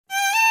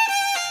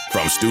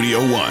from Studio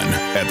One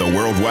at the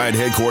worldwide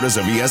headquarters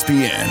of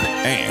ESPN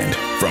and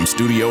from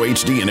Studio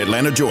HD in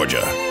Atlanta,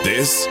 Georgia,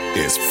 this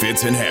is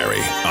Fitz and Harry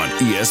on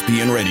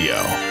ESPN Radio,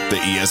 the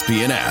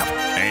ESPN app,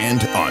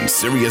 and on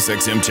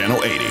SiriusXM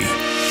Channel 80.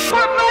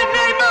 Put my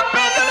name up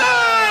in the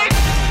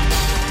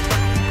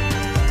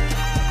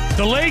line!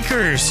 The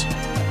Lakers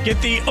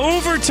get the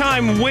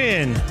overtime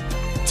win,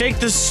 take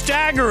the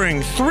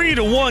staggering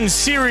 3-1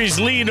 series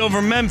lead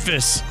over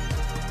Memphis.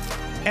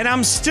 And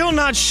I'm still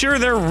not sure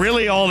they're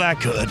really all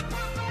that good.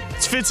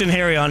 It's Fitz and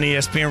Harry on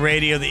ESPN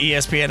Radio, the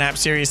ESPN app,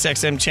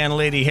 SiriusXM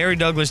Channel 80. Harry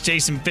Douglas,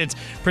 Jason Fitz,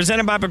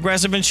 presented by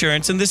Progressive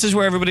Insurance. And this is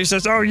where everybody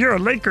says, oh, you're a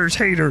Lakers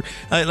hater.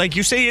 Like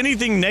you say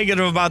anything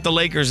negative about the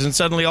Lakers, and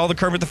suddenly all the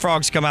Kermit the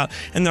Frogs come out,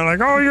 and they're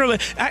like, oh, you're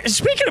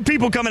Speaking of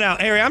people coming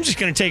out, Harry, I'm just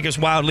going to take us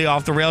wildly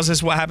off the rails. This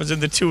is what happens in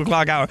the 2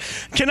 o'clock hour.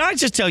 Can I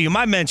just tell you,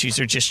 my Menchies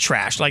are just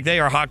trash. Like,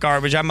 they are hot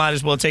garbage. I might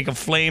as well take a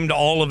flame to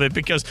all of it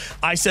because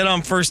I said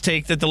on First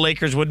Take that the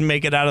Lakers wouldn't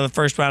make it out of the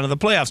first round of the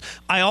playoffs.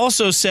 I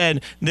also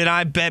said that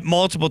I bet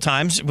multiple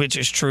times, which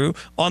is true,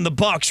 on the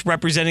Bucks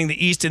representing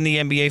the East in the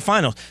NBA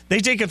Finals. They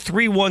take a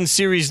 3-1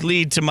 series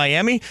lead to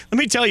Miami. Let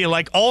me tell you,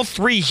 like, all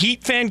 3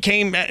 Heat fans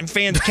came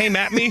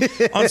at me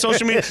on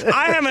social media.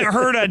 I haven't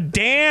heard a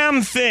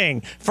damn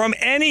thing from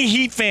any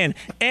Heat fan.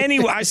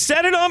 I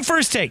said it on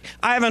First Take.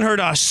 I haven't heard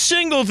a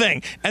single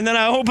thing. And then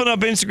I opened up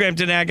Instagram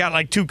today. I got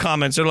like 2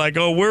 comments. They're like,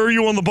 oh, where are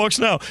you on the Bucks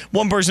now?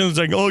 One person was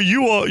like, oh,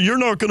 you're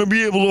not going to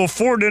be able to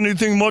afford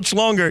anything much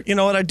longer. You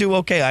know what? I do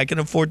okay. I can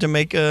afford to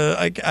make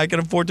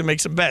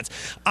some bets.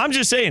 I'm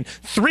just saying,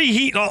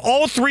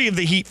 all 3 of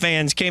the Heat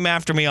fans came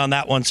after me on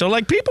that one. So,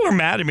 like, people are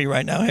mad at me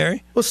right now,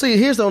 Harry. Well, see,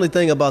 here's the only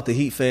thing about the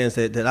Heat fans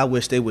that I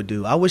wish they would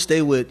do. I wish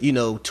they would,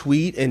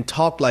 tweet and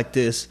talk like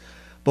this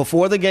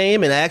before the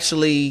game and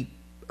actually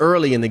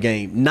early in the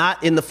game,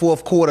 not in the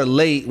fourth quarter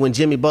late when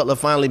Jimmy Butler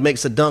finally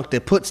makes a dunk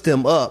that puts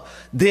them up.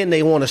 Then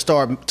they want to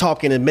start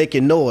talking and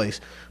making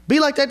noise. Be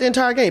like that the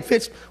entire game.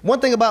 Fitz,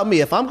 one thing about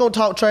me, if I'm going to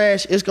talk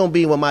trash, it's going to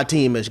be when my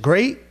team is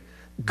great,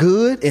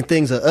 good, and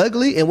things are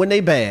ugly, and when they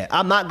bad.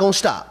 I'm not going to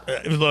stop.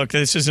 Look,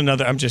 this is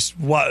another,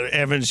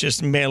 Evan's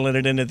just mailing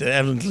it in.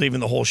 Evan's leaving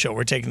the whole show.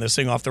 We're taking this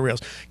thing off the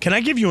rails. Can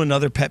I give you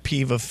another pet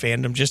peeve of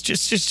fandom?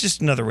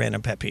 Just another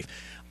random pet peeve.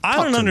 I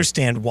don't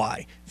understand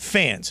why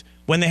fans,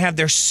 when they have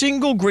their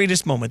single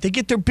greatest moment, they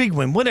get their big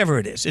win, whatever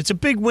it is. It's a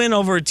big win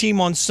over a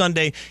team on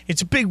Sunday.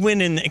 It's a big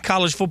win in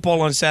college football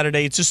on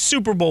Saturday. It's a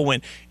Super Bowl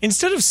win.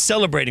 Instead of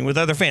celebrating with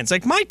other fans,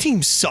 like, my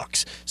team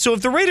sucks. So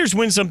if the Raiders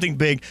win something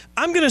big,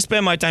 I'm going to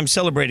spend my time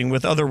celebrating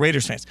with other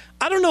Raiders fans.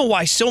 I don't know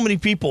why so many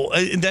people,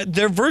 that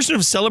their version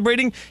of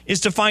celebrating is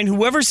to find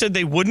whoever said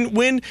they wouldn't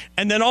win,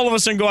 and then all of a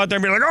sudden go out there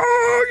and be like,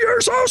 oh,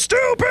 you're so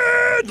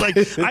stupid.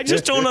 Like, I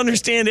just don't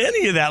understand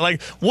any of that.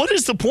 Like, what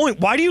is the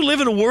point? Why do you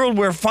live in a world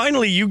where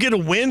finally you get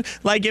a win?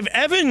 Like, if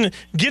Evan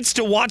gets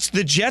to watch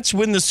the Jets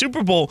win the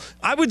Super Bowl,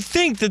 I would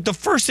think that the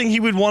first thing he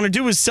would want to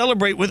do is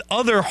celebrate with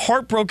other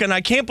heartbroken,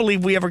 I can't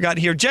believe we ever got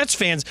here, Jets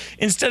fans,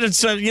 instead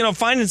of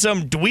finding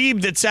some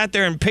dweeb that sat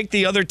there and picked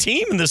the other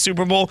team in the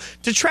Super Bowl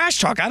to trash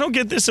talk. I don't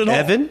get this at all.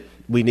 Evan,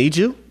 we need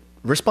you.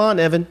 Respond,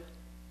 Evan.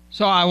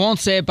 So I won't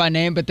say it by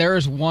name, but there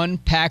is one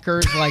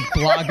Packers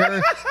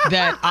blogger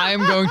that I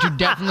am going to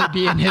definitely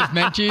be in his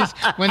Menchies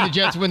when the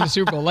Jets win the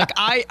Super Bowl.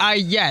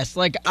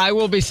 I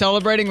will be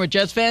celebrating with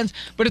Jets fans,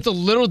 but it's a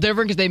little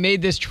different because they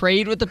made this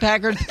trade with the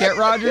Packers to get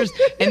Rodgers,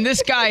 and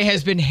this guy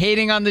has been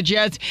hating on the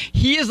Jets.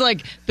 He is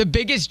like the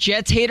biggest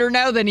Jets hater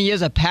now than he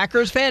is a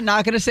Packers fan.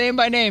 Not going to say him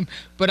by name,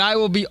 but I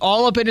will be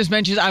all up in his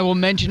Menchies. I will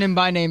mention him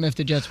by name if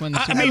the Jets win the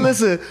Super Bowl.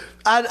 Listen,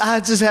 I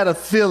just had a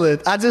feeling,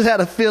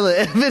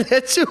 Evan,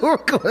 that you were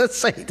going to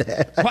say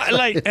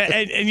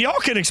that. And y'all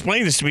can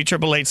explain this to me,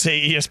 888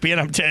 say ESPN.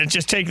 I'm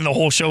just taking the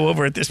whole show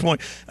over at this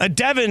point.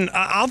 Devin,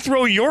 I'll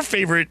throw your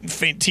favorite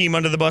team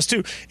under the bus,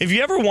 too. If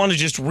you ever want to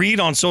just read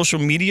on social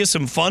media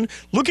some fun,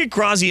 look at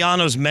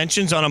Graziano's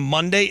mentions on a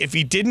Monday. If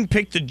he didn't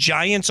pick the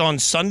Giants on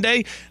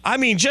Sunday,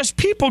 just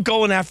people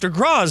going after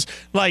Graz,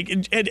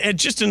 at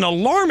just an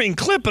alarming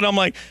clip. And I'm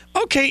like,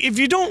 okay, if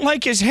you don't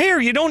like his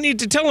hair, you don't need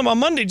to tell him on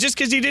Monday just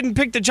because he didn't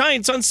pick the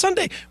Giants on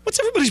Sunday. What's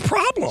everybody's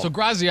problem? So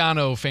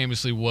Graziano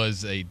famously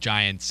was a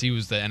Giants. He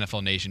was the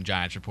NFL Nation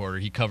Giants reporter.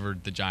 He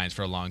covered the Giants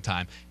for a long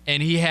time.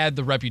 And he had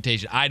the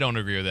reputation. I don't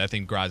agree with it. I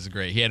think Graz is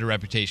great. He had a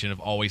reputation of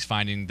always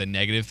finding the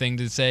negative thing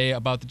to say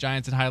about the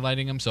Giants and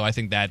highlighting them. So I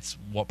think that's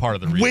what part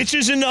of the reason. Which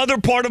is another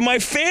part of my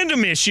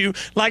fandom issue.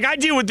 Like, I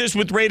deal with this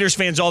with Raiders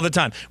fans all the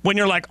time. When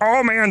you're like,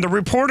 oh, man, the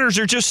reporters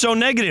are just so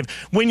negative.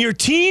 When your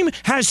team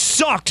has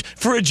sucked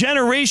for a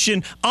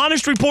generation,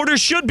 honest reporters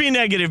should be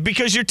negative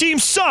because your team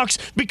sucks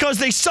because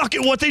they suck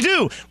at what they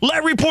do.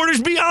 Let reporters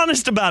be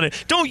honest about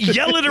it. Don't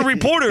yell at a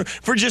reporter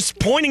for just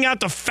pointing out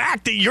the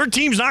fact that your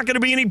team's not going to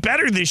be any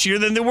better this this year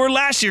than they were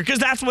last year, because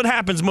that's what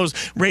happens. Most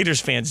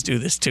Raiders fans do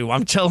this too.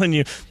 I'm telling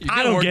you,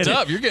 I don't get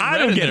it. You're getting I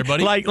don't get there, it,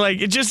 buddy.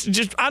 Like it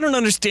just I don't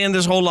understand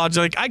this whole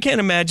logic. Like, I can't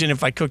imagine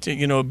if I cooked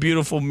it, a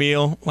beautiful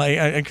meal. Like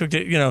I cooked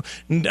it,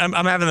 I'm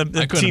having the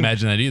I couldn't team.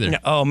 imagine that either.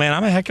 Oh man,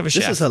 I'm a heck of a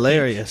chef. This is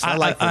hilarious. I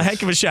like a this.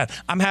 heck of a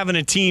chef. I'm having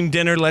a team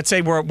dinner. Let's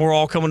say we're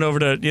all coming over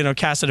to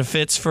Casa de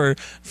Fitz for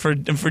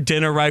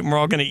dinner, right? And we're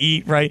all going to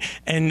eat, right?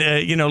 And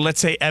let's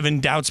say Evan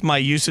doubts my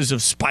uses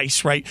of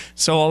spice, right?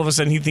 So all of a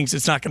sudden he thinks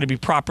it's not going to be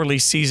properly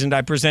seasoned.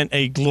 I present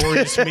a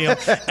glorious meal.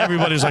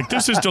 Everybody's like,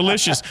 "This is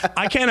delicious."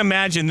 I can't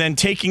imagine then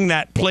taking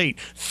that plate,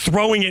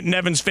 throwing it in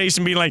Evan's face,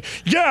 and being like,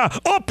 "Yeah,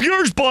 up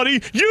yours,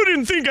 buddy. You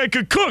didn't think I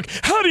could cook.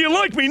 How do you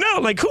like me now?"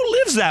 Like, who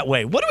lives that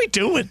way? What are we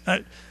doing?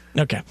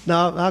 Okay.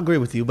 No, I agree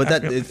with you, but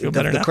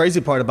the crazy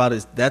part about it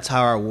is that's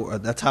how our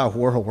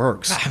world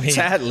works. I mean,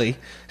 sadly,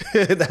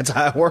 that's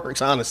how it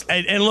works.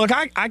 Honestly, and look,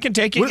 I can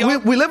take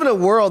it. We live in a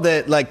world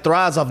that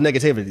thrives off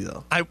negativity,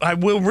 though. I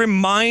will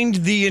remind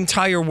the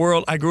entire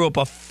world, I grew up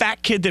a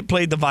fat kid that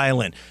played the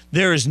violin.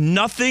 There is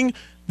nothing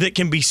that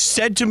can be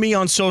said to me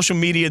on social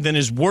media than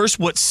is worse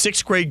what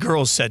sixth grade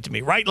girls said to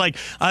me, right? Like,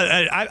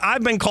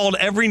 I've been called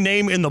every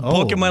name in the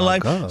book in my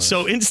life. Gosh.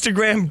 So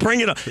Instagram, bring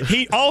it on.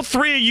 All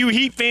three of you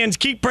Heat fans,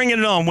 keep bringing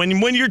it on.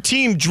 When your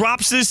team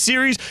drops this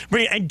series,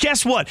 bring it. And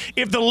guess what?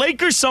 If the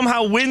Lakers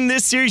somehow win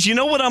this series, you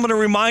know what I'm going to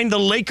remind the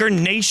Laker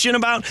Nation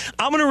about?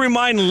 I'm going to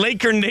remind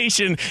Laker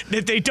Nation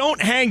that they don't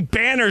hang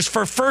banners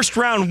for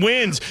first-round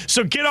wins.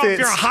 So get off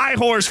your high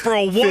horse for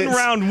a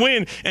one-round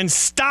win and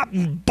stop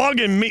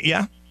bugging me.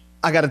 Yeah?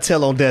 I got to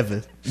tell on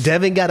Devin.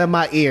 Devin got in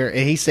my ear,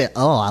 and he said,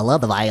 "Oh, I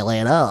love the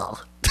violin."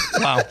 Oh.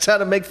 Wow. Trying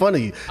to make fun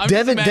of you. I'm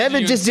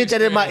Devin just did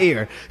that in my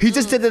ear. He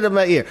just did it in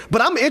my ear.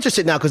 But I'm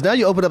interested now, because now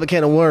you open up a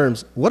can of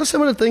worms. What are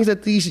some of the things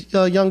that these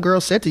young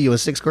girls said to you in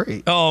sixth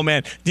grade? Oh,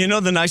 man. Do you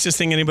know the nicest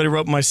thing anybody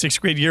wrote in my sixth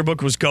grade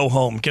yearbook was "go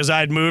home," because I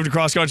had moved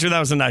across country.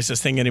 That was the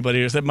nicest thing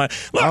anybody said.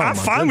 I'm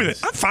fine with it.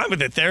 I'm fine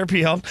with it.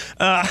 Therapy helped.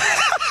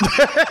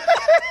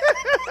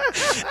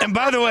 And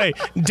by the way,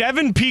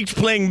 Devin peaked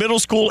playing middle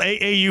school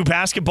AAU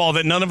basketball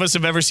that none of us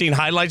have ever seen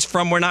highlights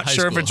from. We're not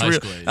sure if it's real.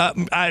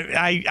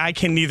 I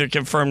can neither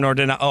confirm nor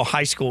deny. Oh,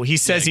 high school. He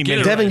says he made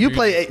it. Devin, you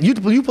play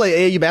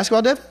AAU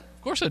basketball, Devin?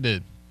 Of course I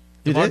did.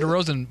 You DeMar did?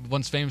 DeRozan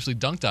once famously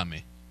dunked on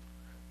me.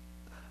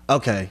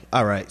 Okay,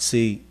 all right.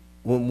 See,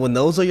 when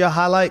those are your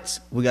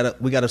highlights, we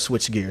gotta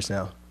switch gears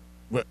now.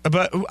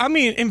 But I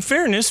mean, in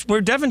fairness,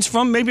 where Devin's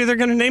from, maybe they're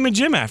going to name a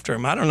gym after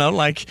him. I don't know.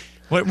 Like,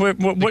 what?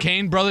 The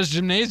Kane Brothers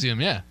Gymnasium,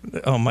 yeah.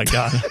 Oh my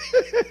God.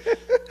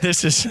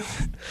 This is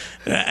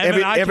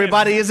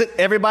everybody isn't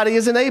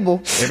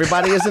able.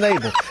 Everybody isn't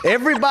able.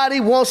 Everybody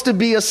wants to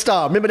be a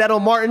star. Remember that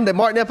on the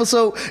Martin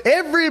episode?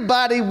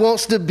 Everybody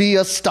wants to be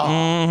a star.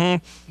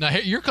 Mm-hmm. Now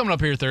you're coming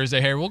up here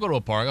Thursday, Harry. We'll go to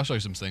a park. I'll show you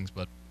some things,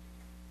 but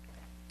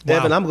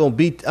Devin, I'm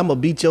gonna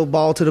beat your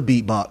ball to the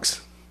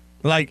beatbox.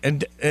 Like,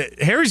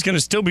 Harry's going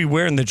to still be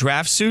wearing the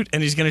draft suit,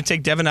 and he's going to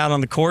take Devin out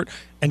on the court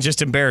and just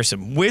embarrass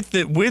him with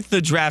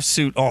the draft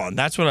suit on.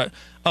 That's what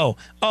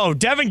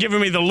Devin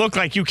giving me the look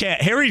like you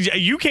can't. Harry,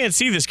 you can't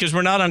see this because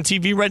we're not on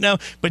TV right now,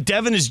 but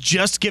Devin is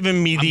just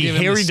giving me the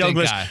Harry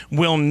Douglas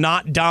will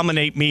not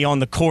dominate me on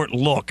the court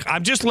look.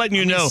 I'm just letting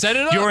you know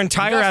your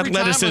entire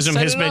athleticism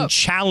has been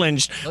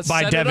challenged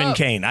by Devin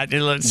Kane.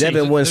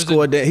 Devin won't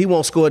score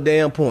a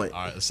damn point.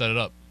 All right, let's set it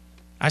up.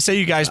 I say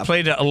you guys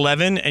played at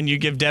 11 and you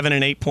give Devin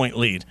an 8-point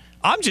lead.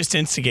 I'm just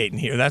instigating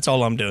here. That's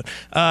all I'm doing.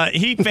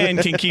 Heat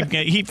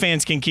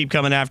fans can keep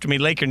coming after me.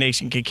 Laker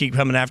Nation can keep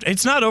coming after.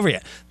 It's not over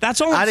yet.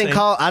 That's all. I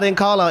didn't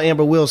call out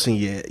Amber Wilson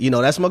yet.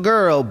 That's my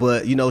girl,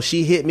 but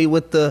she hit me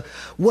with the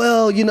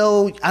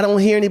I don't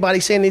hear anybody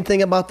saying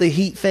anything about the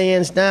Heat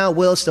fans now.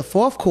 Well, it's the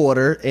fourth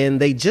quarter and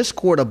they just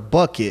scored a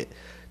bucket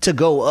to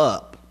go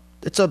up.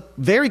 It's a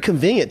very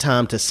convenient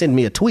time to send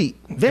me a tweet.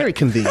 Very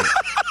convenient.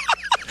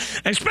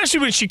 Especially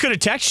when she could have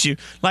texted you.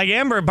 Like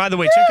Amber, by the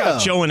way, check out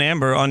Joe and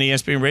Amber on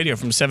ESPN Radio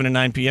from 7 to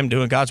 9 p.m.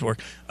 doing God's work.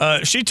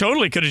 She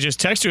totally could have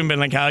just texted you and been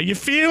like, "How you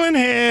feeling,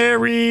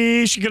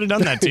 Harry?" She could have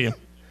done that to you.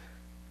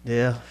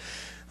 Yeah.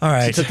 All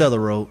right. She took the other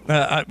road.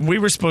 We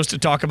were supposed to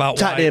talk about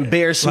tried to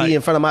embarrass me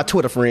in front of my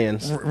Twitter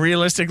friends.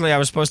 Realistically, I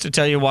was supposed to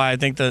tell you why I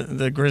think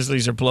the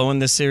Grizzlies are blowing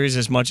this series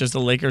as much as the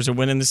Lakers are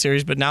winning the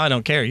series, but now I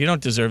don't care. You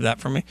don't deserve that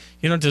from me.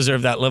 You don't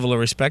deserve that level of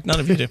respect. None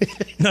of you do.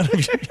 None of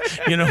you.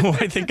 You know who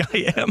I think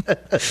I am?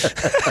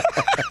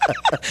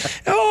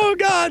 Oh,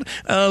 God.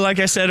 Like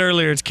I said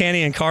earlier, it's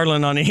Canny and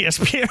Carlin on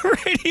ESPN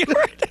Radio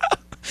right now.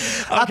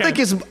 Okay.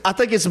 I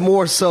think it's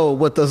more so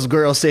what those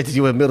girls said to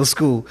you in middle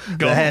school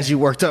that has you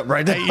worked up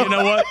right now. Hey,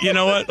 you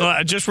know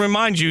what? Just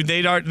remind you,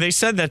 they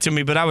said that to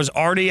me, but I was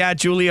already at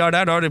Juilliard.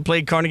 I'd already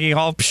played Carnegie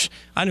Hall. Psh,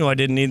 I knew I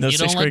didn't need those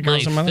sixth grade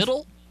girls in my life.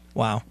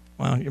 Wow.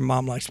 Well, your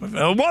mom likes my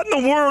fiddle. What in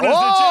the world is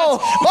the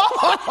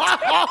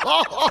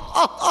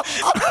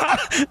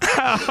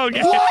Jets?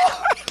 Okay.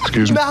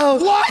 Excuse me.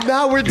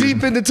 Now we're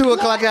deep in the 2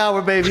 o'clock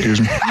hour, baby. Excuse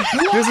me.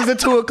 This is the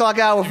 2 o'clock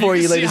hour for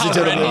you, ladies and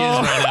gentlemen.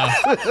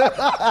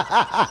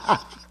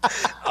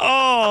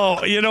 Oh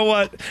Oh, you know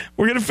what?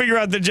 We're going to figure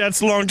out the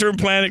Jets' long-term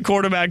plan at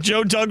quarterback.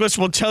 Joe Douglas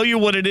will tell you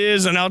what it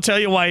is, and I'll tell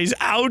you why he's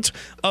out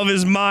of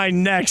his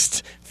mind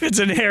next. Fitz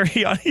and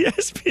Harry on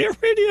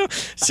ESPN Radio,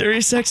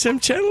 Sirius XM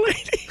Channel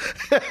 80.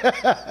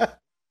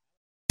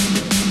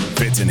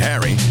 Fitz and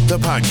Harry, the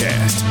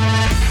podcast.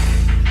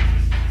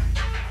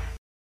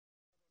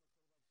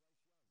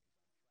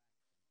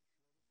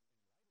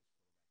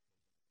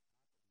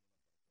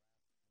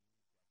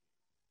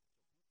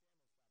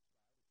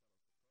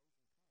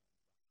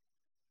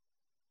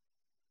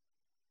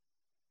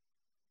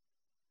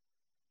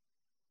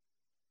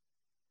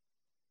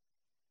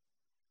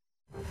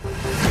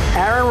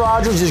 Aaron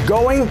Rodgers is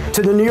going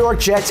to the New York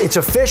Jets. It's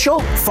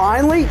official,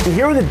 finally. And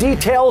here are the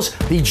details.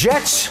 The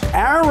Jets,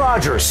 Aaron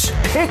Rodgers,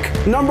 pick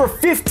number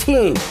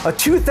 15, a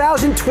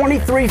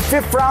 2023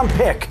 fifth-round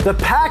pick. The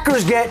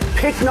Packers get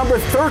pick number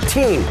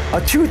 13,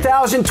 a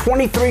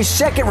 2023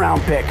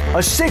 second-round pick,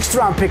 a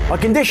sixth-round pick, a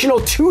conditional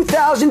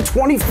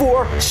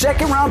 2024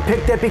 second-round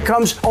pick that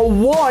becomes a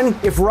 1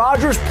 if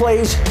Rodgers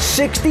plays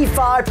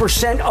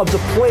 65% of the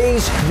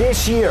plays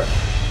this year.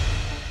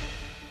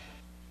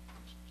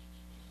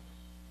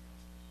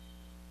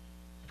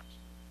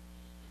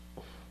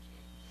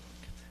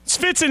 It's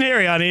Fitz and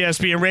Harry on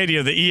ESPN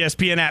Radio, the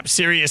ESPN app,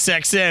 Sirius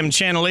XM,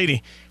 Channel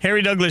 80.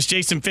 Harry Douglas,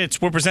 Jason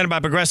Fitz. We're presented by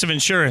Progressive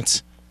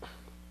Insurance.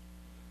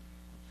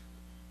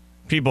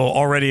 People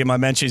already in my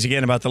mentions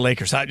again about the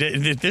Lakers.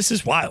 This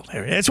is wild,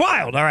 Harry. It's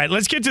wild. All right,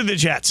 let's get to the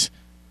Jets.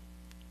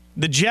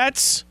 The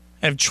Jets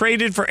have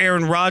traded for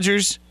Aaron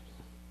Rodgers.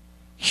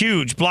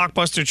 Huge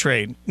blockbuster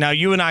trade. Now,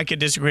 you and I could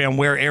disagree on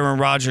where Aaron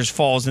Rodgers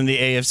falls in the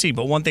AFC,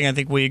 but one thing I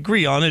think we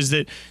agree on is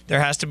that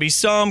there has to be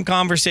some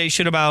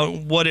conversation about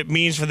what it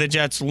means for the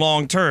Jets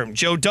long term.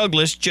 Joe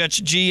Douglas, Jets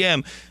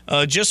GM,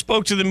 just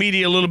spoke to the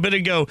media a little bit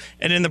ago,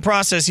 and in the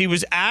process, he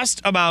was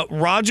asked about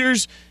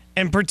Rodgers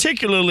and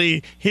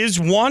particularly his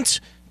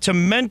want to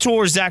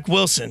mentor Zach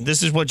Wilson.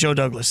 This is what Joe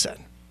Douglas said.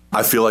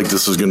 I feel like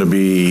this is going to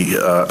be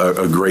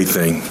a great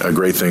thing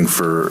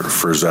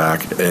for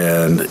Zach.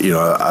 And, you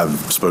know, I've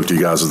spoke to you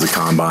guys at the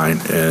Combine,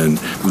 and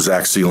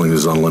Zach's ceiling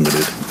is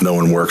unlimited. No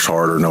one works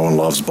harder, no one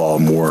loves ball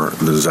more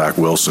than Zach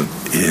Wilson.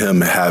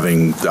 Him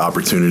having the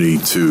opportunity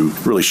to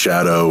really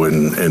shadow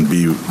and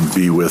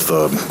be with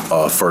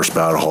a first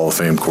ballot Hall of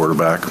Fame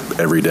quarterback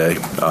every day,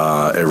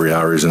 every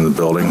hour he's in the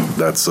building,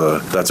 that's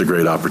a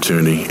great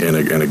opportunity and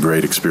a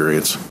great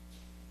experience.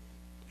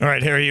 All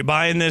right, Harry, you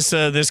buying this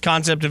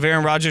concept of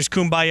Aaron Rodgers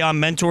kumbaya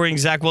mentoring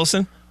Zach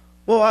Wilson?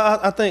 Well,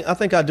 I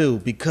think I do,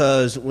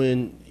 because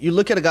when you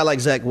look at a guy like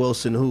Zach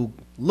Wilson who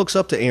looks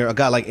up to a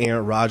guy like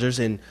Aaron Rodgers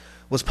and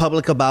was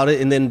public about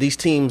it, and then these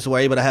teams were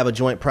able to have a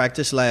joint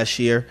practice last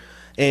year,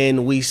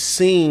 and we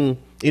seen,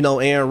 you know,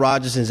 Aaron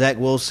Rodgers and Zach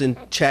Wilson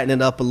chatting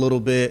it up a little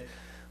bit,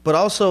 but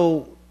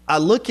also I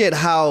look at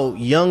how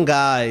young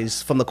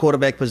guys from the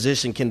quarterback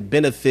position can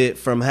benefit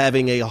from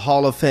having a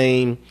Hall of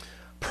Fame,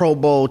 Pro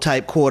Bowl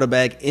type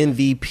quarterback,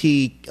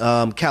 MVP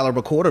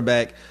caliber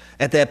quarterback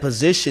at that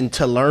position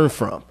to learn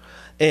from.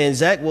 And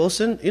Zach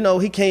Wilson, you know,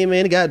 he came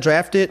in, got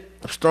drafted,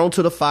 thrown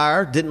to the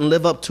fire, didn't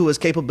live up to his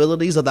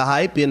capabilities of the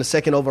hype, being the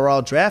second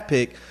overall draft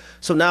pick.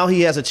 So now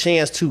he has a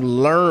chance to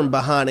learn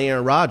behind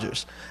Aaron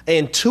Rodgers.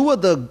 And two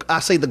of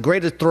the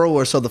greatest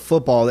throwers of the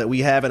football that we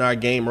have in our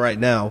game right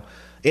now,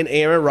 in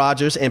Aaron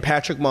Rodgers and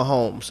Patrick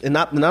Mahomes. And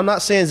I'm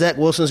not saying Zach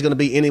Wilson is going to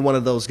be any one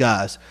of those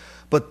guys,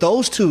 but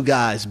those two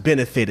guys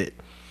benefited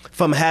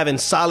from having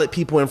solid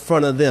people in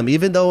front of them.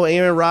 Even though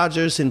Aaron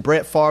Rodgers and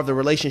Brett Favre, the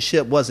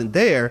relationship wasn't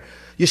there,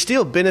 you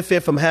still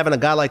benefit from having a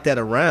guy like that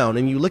around.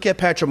 And you look at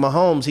Patrick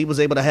Mahomes, he was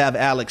able to have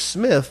Alex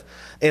Smith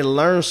and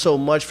learn so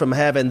much from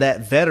having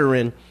that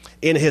veteran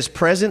in his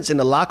presence in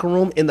the locker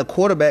room, in the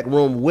quarterback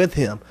room with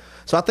him.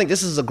 So I think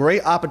this is a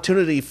great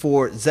opportunity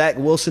for Zach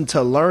Wilson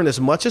to learn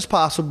as much as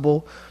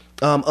possible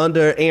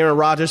under Aaron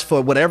Rodgers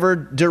for whatever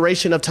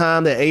duration of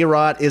time that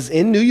A-Rod is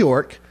in New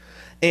York,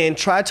 and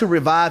try to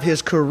revive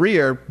his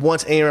career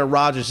once Aaron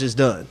Rodgers is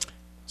done.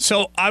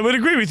 So I would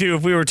agree with you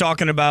if we were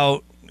talking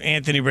about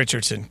Anthony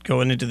Richardson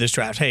going into this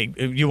draft. Hey,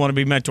 you want to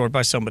be mentored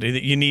by somebody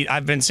that you need.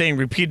 I've been saying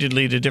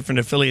repeatedly to different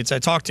affiliates I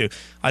talk to,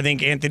 I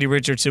think Anthony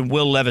Richardson,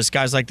 Will Levis,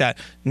 guys like that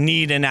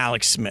need an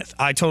Alex Smith.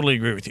 I totally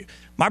agree with you.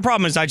 My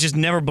problem is I just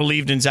never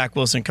believed in Zach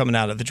Wilson coming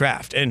out of the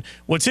draft. And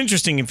what's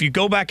interesting, if you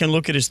go back and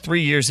look at his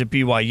 3 years at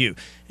BYU,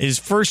 his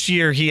first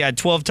year he had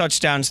 12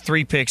 touchdowns,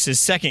 3 picks. His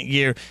second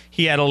year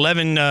he had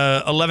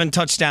 11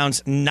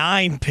 touchdowns,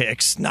 9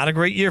 picks. Not a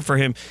great year for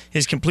him.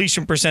 His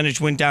completion percentage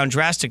went down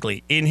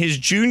drastically. In his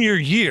junior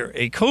year,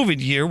 a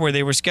COVID year where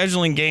they were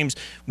scheduling games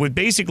with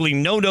basically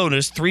no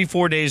notice,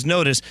 3-4 days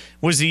notice,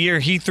 was the year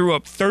he threw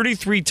up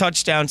 33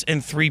 touchdowns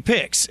and 3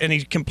 picks. And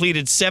he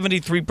completed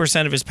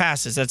 73% of his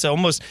passes. That's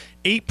almost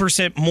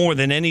 8% more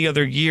than any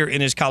other year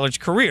in his college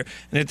career.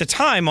 And at the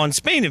time on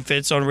Spain and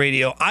Fitz on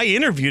radio, I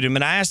interviewed him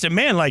and I asked him,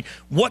 man, like,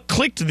 what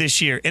clicked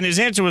this year? And his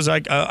answer was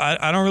like,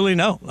 I don't really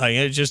know. Like,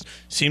 it just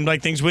seemed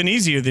like things went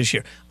easier this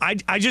year.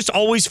 I just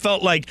always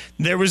felt like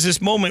there was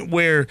this moment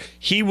where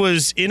he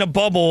was in a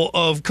bubble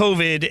of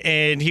COVID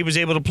and he was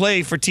able to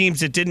play for teams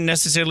that didn't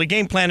necessarily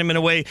game plan him in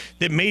a way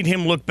that made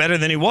him look better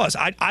than he was.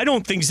 I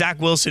don't think Zach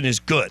Wilson is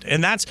good.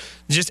 And that's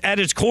just at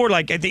its core.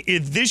 Like, I think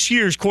if this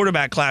year's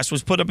quarterback class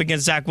was put up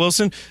against Zach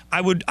Wilson,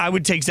 I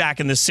would take Zach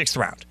in the 6th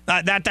round.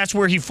 That's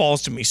where he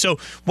falls to me. So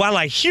while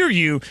I hear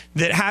you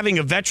that having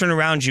a veteran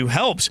around you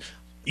helps,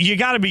 you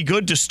got to be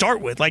good to start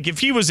with. Like, if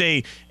he was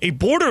a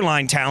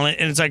borderline talent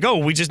and it's like, oh,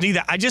 we just need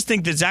that. I just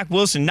think that Zach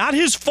Wilson, not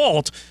his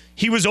fault,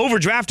 he was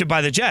overdrafted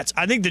by the Jets.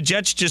 I think the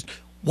Jets just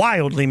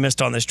wildly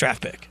missed on this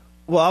draft pick.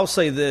 Well, I'll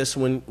say this.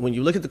 When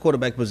you look at the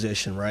quarterback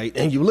position, right,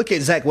 and you look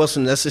at Zach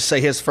Wilson, let's just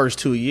say his first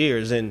 2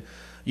 years, and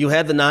you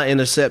had the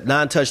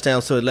 9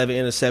 touchdowns to 11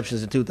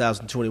 interceptions in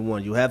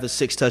 2021. You have the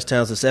 6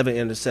 touchdowns to 7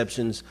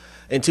 interceptions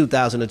in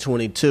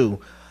 2022.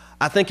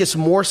 I think it's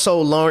more so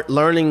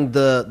learning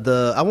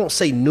the I won't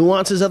say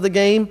nuances of the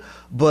game,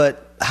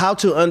 but how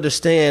to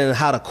understand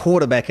how to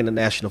quarterback in the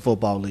National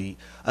Football League.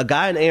 A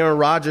guy in Aaron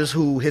Rodgers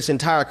who his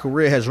entire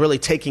career has really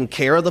taken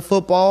care of the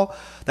football,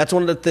 that's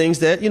one of the things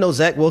that,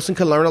 Zach Wilson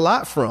can learn a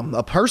lot from,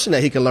 a person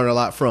that he can learn a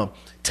lot from.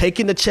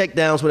 Taking the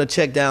checkdowns when the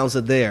checkdowns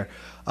are there.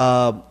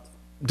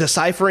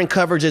 Deciphering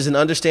coverages and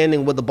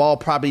understanding where the ball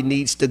probably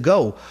needs to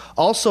go.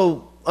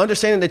 Also,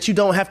 understanding that you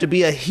don't have to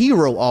be a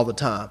hero all the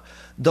time.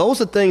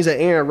 Those are things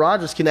that Aaron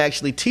Rodgers can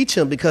actually teach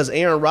him because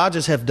Aaron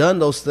Rodgers have done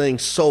those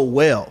things so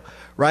well,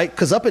 right?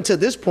 Because up until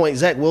this point,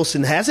 Zach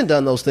Wilson hasn't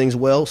done those things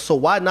well, so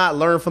why not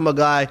learn from a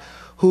guy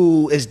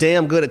who is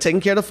damn good at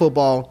taking care of the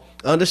football,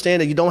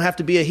 understand that you don't have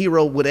to be a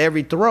hero with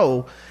every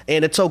throw,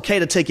 and it's okay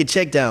to take your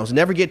checkdowns.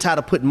 Never get tired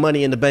of putting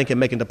money in the bank and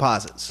making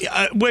deposits.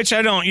 Which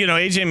I don't.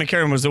 A.J.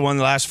 McCarron was the one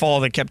last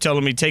fall that kept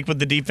telling me, take what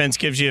the defense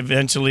gives you,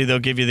 eventually they'll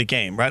give you the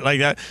game, right? Like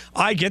that.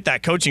 I get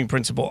that coaching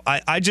principle.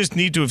 I just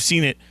need to have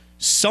seen it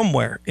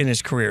somewhere in his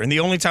career. And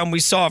the only time we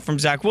saw it from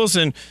Zach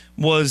Wilson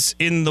was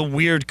in the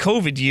weird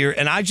COVID year,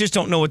 and I just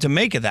don't know what to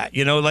make of that.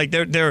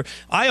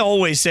 I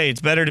always say it's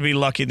better to be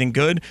lucky than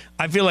good.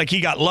 I feel like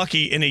he got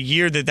lucky in a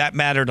year that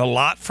mattered a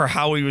lot for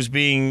how he was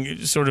being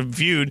sort of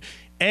viewed,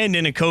 and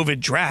in a COVID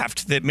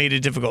draft that made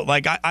it difficult.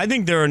 Like, I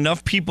think there are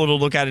enough people to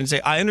look at it and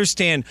say, I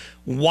understand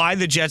why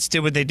the Jets did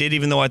what they did,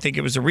 even though I think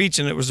it was a reach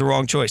and it was the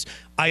wrong choice.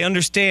 I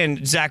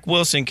understand Zach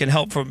Wilson can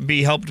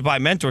be helped by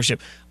mentorship.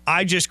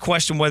 I just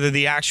question whether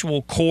the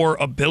actual core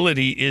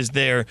ability is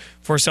there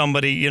for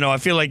somebody. I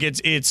feel like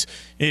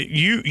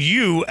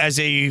you as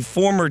a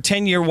former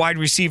 10-year wide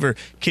receiver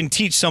can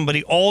teach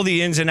somebody all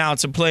the ins and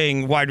outs of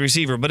playing wide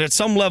receiver. But at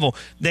some level,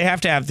 they have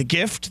to have the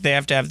gift, they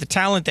have to have the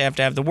talent, they have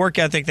to have the work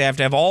ethic, they have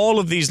to have all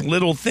of these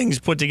little things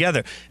put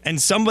together.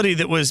 And somebody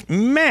that was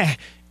meh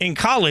in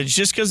college,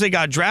 just because they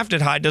got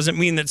drafted high doesn't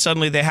mean that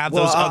suddenly they have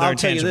those other intangibles. I'll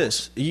tell you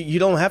this. You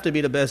don't have to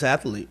be the best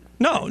athlete.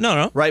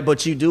 No. Right,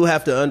 but you do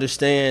have to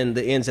understand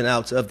the ins and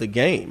outs of the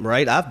game,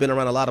 right? I've been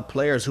around a lot of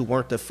players who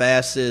weren't the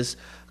fastest,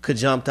 could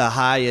jump the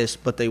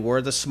highest, but they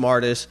were the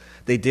smartest.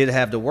 They did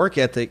have the work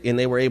ethic, and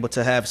they were able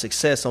to have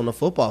success on the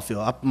football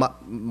field.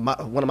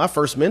 One of my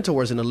first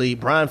mentors in the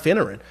league, Brian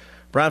Finneran.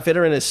 Brian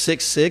Finneran is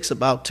 6'6",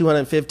 about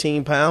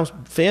 215 pounds.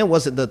 Finn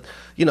wasn't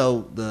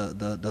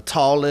the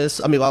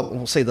tallest. I mean, I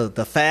won't say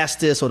the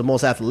fastest or the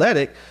most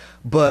athletic,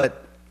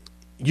 but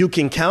you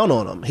can count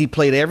on him. He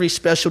played every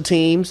special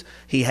teams.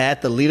 He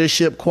had the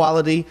leadership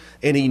quality,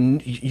 and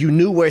you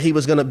knew where he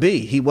was going to be.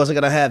 He wasn't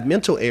going to have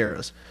mental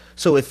errors.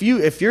 So if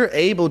you're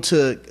able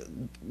to,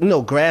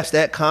 grasp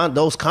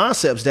those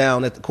concepts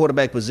down at the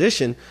quarterback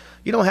position,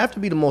 you don't have to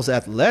be the most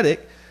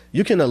athletic.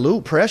 You can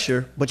elude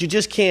pressure, but you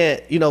just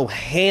can't,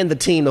 hand the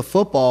team the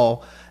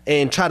football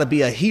and try to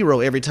be a hero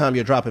every time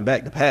you're dropping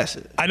back to pass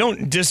it. I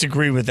don't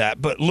disagree with that,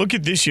 but look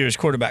at this year's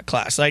quarterback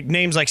class. Like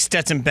names like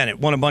Stetson Bennett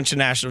won a bunch of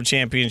national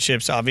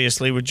championships,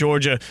 obviously, with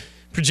Georgia.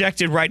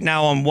 Projected right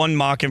now on one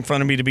mock in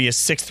front of me to be a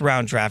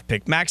 6th-round draft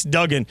pick. Max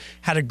Duggan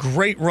had a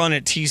great run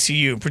at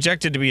TCU,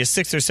 projected to be a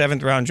 6th or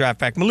 7th-round draft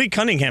pick. Malik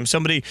Cunningham,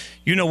 somebody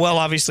well,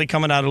 obviously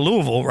coming out of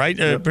Louisville, right?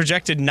 Yep.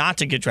 Projected not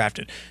to get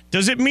drafted.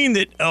 Does it mean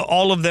that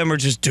all of them are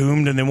just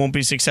doomed and they won't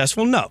be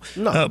successful? No.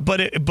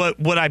 But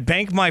would I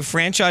bank my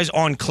franchise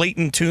on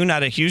Clayton Tune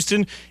out of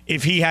Houston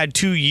if he had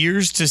 2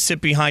 years to sit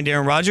behind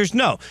Aaron Rodgers?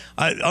 No.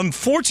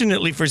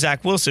 Unfortunately for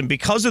Zach Wilson,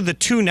 because of the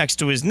 2 next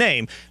to his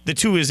name, the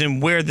 2 is in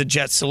where the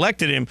Jets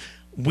selected him,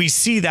 we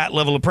see that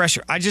level of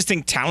pressure. I just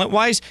think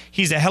talent-wise,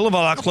 he's a hell of a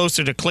lot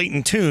closer to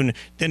Clayton Tune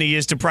than he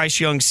is to Bryce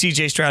Young,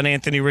 C.J. Stroud,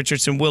 Anthony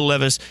Richardson, Will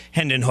Levis,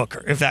 Hendon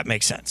Hooker, if that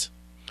makes sense.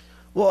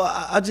 Well,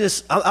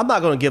 I'm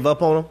not going to give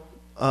up on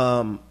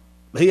him.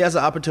 He has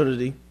an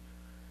opportunity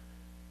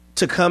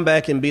to come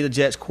back and be the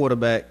Jets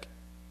quarterback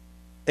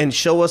and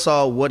show us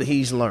all what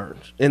he's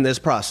learned in this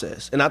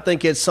process. And I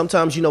think it's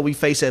sometimes, we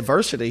face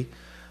adversity,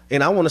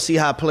 and I want to see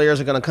how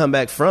players are going to come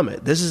back from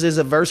it. This is his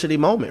adversity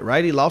moment,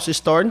 right? He lost his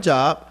starting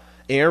job.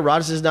 Aaron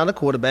Rodgers is not a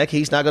quarterback.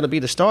 He's not going to be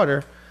the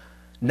starter.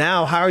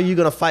 Now, how are you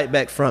going to fight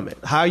back from it?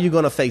 How are you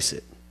going to face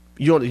it?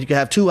 You can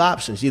have two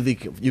options. Either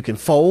you can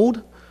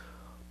fold,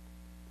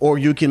 or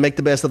you can make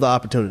the best of the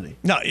opportunity.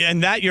 No,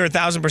 and that you're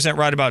 1,000%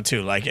 right about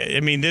too. Like, I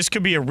mean, this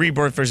could be a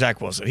rebirth for Zach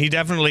Wilson. He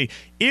definitely,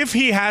 if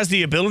he has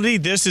the ability,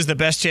 this is the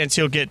best chance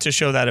he'll get to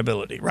show that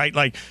ability, right?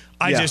 Like,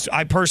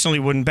 I personally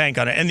wouldn't bank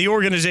on it. And the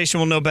organization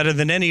will know better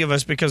than any of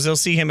us because they'll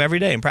see him every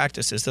day in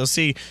practices. They'll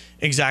see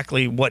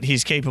exactly what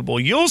he's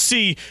capable. You'll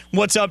see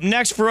what's up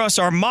next for us.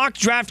 Our mock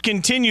draft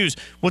continues.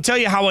 We'll tell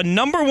you how a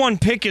number 1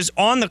 pick is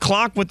on the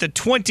clock with the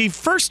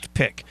 21st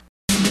pick.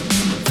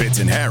 Fitz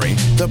and Harry,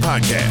 the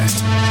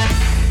podcast.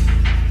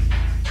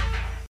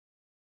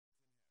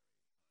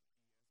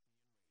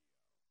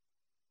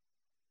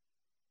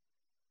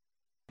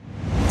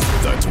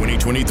 The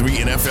 2023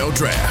 NFL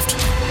Draft.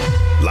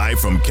 Live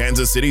from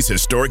Kansas City's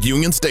historic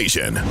Union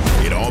Station.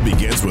 It all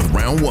begins with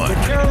round 1. The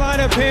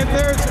Carolina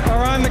Panthers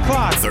are on the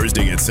clock.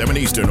 Thursday at 7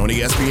 Eastern on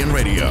ESPN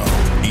Radio,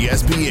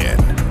 ESPN,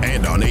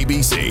 and on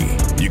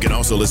ABC. You can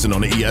also listen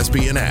on the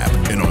ESPN app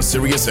and on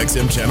Sirius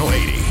XM Channel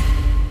 80.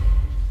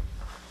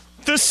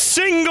 The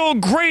single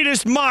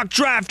greatest mock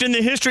draft in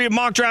the history of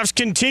mock drafts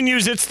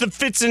continues. It's the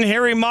Fitz and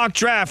Harry mock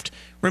draft.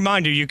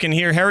 Reminder, you can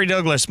hear Harry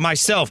Douglas,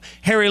 myself,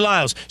 Harry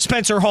Lyles,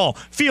 Spencer Hall,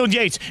 Field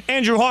Yates,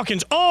 Andrew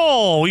Hawkins.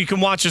 All you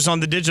can watch us on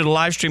the digital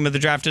live stream of the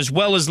draft as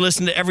well as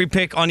listen to every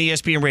pick on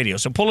ESPN Radio.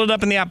 So pull it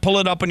up in the app, pull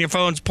it up on your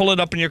phones, pull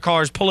it up in your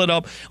cars, pull it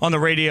up on the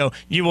radio.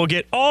 You will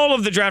get all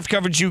of the draft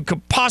coverage you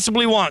could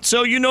possibly want.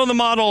 So you know the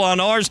model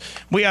on ours.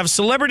 We have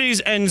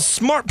celebrities and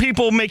smart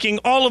people making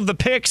all of the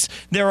picks.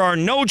 There are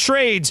no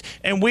trades,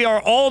 and we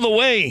are all the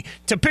way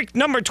to pick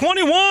number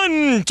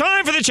 21.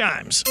 Time for the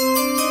chimes.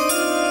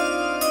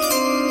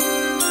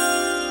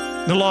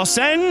 The Los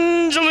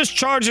Angeles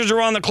Chargers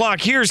are on the clock.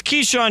 Here's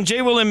Keyshawn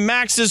J. Will and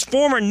Max's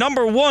former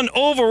number 1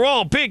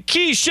 overall pick,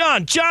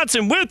 Keyshawn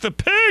Johnson, with the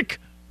pick.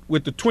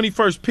 With the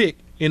 21st pick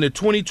in the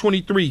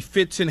 2023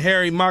 Fitz and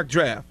Harry mock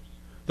draft,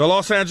 the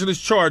Los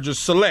Angeles Chargers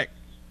select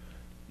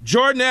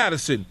Jordan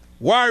Addison,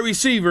 wide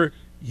receiver,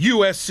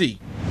 USC.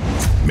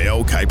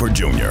 Mel Kiper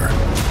Jr.,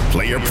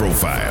 player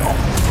profile.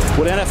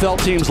 What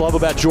NFL teams love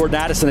about Jordan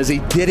Addison is he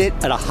did it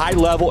at a high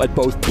level at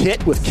both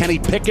Pitt with Kenny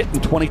Pickett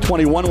in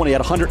 2021 when he had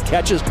 100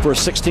 catches for a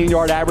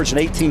 16-yard average and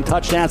 18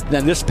 touchdowns. And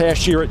then this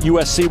past year at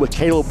USC with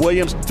Caleb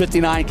Williams,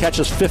 59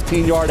 catches,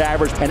 15-yard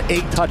average, and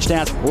 8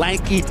 touchdowns.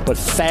 Lanky but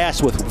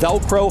fast with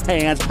Velcro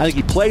hands. I think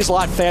he plays a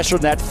lot faster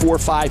than that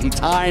 4.5. He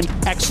timed,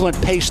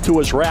 excellent pace to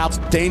his routes,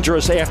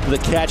 dangerous after the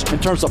catch. In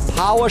terms of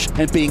polish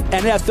and being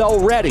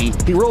NFL ready,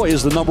 he really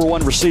is the number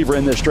 1 receiver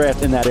in this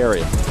draft in that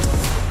area.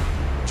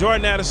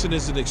 Jordan Addison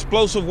is an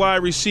explosive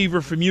wide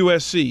receiver from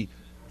USC.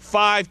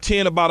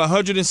 5'10", about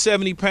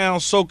 170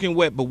 pounds, soaking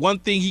wet. But one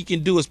thing he can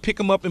do is pick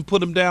him up and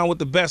put him down with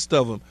the best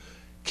of them.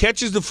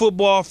 Catches the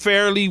football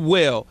fairly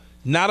well.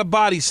 Not a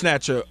body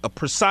snatcher, a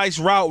precise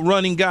route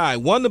running guy.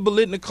 Won the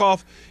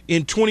Biletnikoff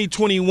in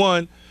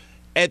 2021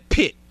 at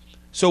Pitt.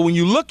 So when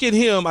you look at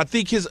him, I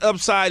think his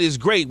upside is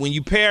great. When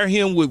you pair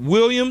him with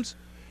Williams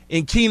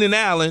and Keenan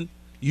Allen,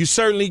 you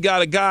certainly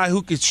got a guy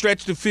who can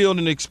stretch the field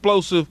and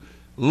explosive.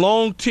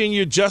 Long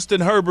tenure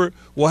Justin Herbert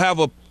will have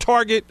a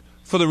target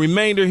for the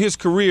remainder of his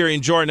career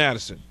in Jordan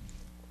Addison.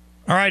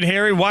 All right,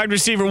 Harry, wide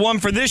receiver 1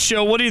 for this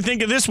show. What do you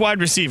think of this wide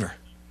receiver?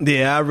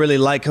 Yeah, I really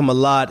like him a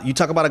lot. You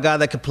talk about a guy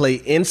that can play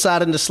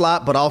inside in the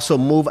slot, but also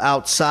move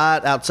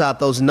outside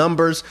those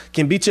numbers.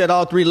 Can beat you at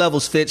all 3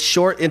 levels, Fitz.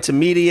 Short,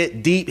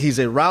 intermediate, deep. He's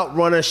a route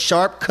runner,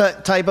 sharp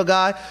cut type of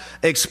guy.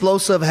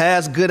 Explosive,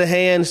 has good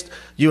hands.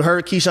 You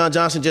heard Keyshawn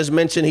Johnson just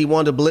mention he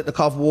won the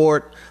Biletnikoff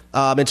Award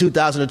in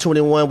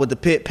 2021 with the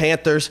Pitt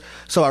Panthers.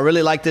 So I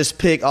really like this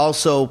pick.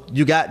 Also,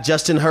 you got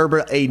Justin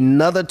Herbert,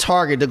 another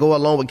target to go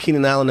along with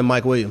Keenan Allen and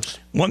Mike Williams.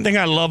 One thing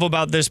I love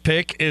about this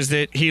pick is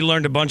that he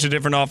learned a bunch of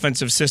different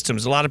offensive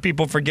systems. A lot of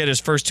people forget his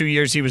first 2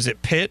 years he was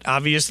at Pitt.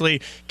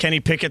 Obviously, Kenny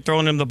Pickett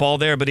throwing him the ball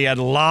there, but he had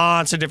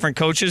lots of different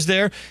coaches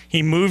there.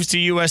 He moves to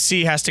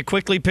USC, has to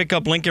quickly pick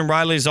up Lincoln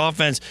Riley's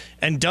offense,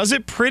 and does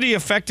it pretty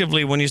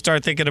effectively when you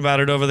start thinking about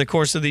it over the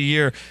course of the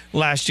year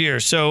last year.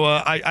 So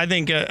I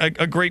think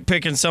a great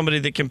pick and somebody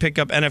that can pick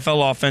up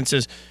NFL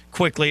offenses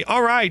quickly.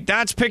 All right,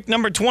 that's pick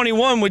number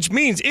 21, which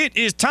means it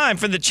is time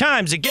for the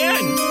chimes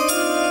again.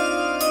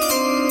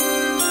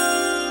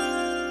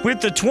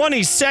 With the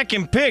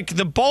 22nd pick,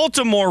 the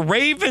Baltimore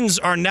Ravens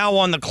are now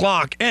on the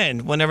clock.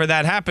 And whenever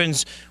that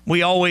happens,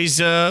 we always,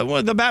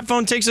 the bat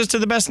phone takes us to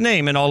the best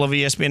name in all of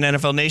ESPN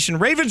NFL Nation.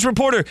 Ravens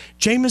reporter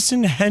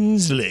Jamison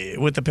Hensley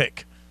with the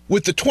pick.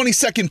 With the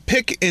 22nd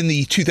pick in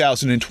the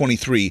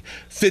 2023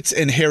 Fitz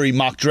and Harry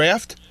mock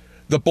draft,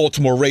 the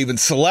Baltimore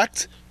Ravens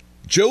select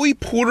Joey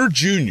Porter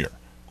Jr.,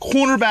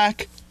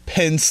 cornerback,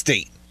 Penn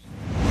State.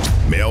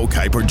 Mel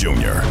Kiper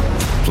Jr.,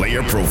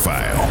 player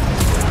profile.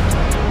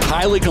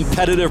 highly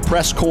competitive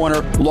press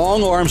corner.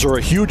 Long arms are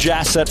a huge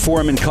asset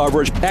for him in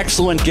coverage.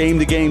 Excellent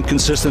game-to-game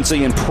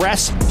consistency. And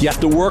press, you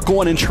have to work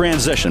on in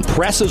transition.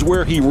 Press is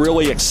where he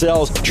really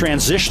excels.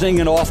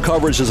 Transitioning and off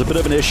coverage is a bit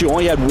of an issue.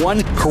 Only had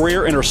one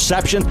career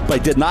interception,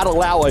 but did not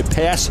allow a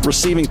pass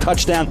receiving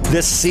touchdown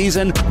this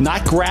season.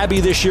 Not grabby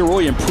this year.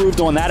 Really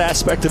improved on that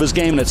aspect of his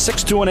game. And at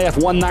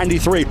 6'2.5",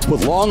 193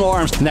 with long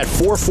arms and that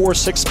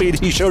 4.46 speed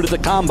he showed at the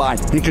combine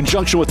in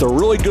conjunction with a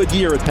really good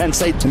year at Penn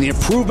State and the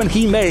improvement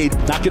he made,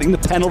 not getting the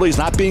penalties,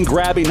 not being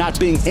grabby, not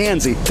being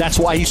handsy. That's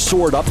why he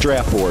soared up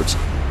draft boards.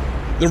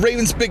 The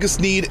Ravens' biggest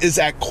need is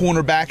at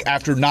cornerback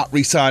after not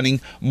re-signing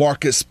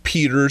Marcus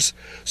Peters.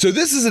 So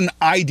this is an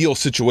ideal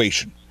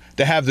situation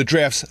to have the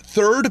draft's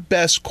third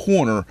best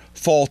corner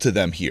fall to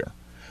them here.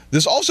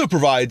 This also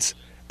provides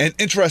an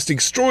interesting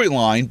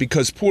storyline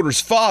because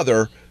Porter's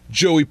father,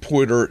 Joey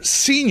Porter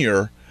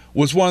Sr.,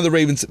 was one of the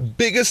Ravens'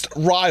 biggest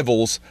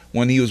rivals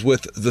when he was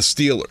with the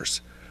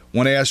Steelers.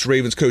 When I asked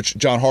Ravens coach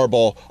John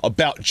Harbaugh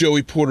about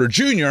Joey Porter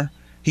Jr.,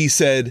 he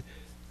said,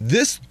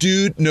 "This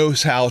dude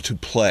knows how to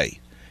play.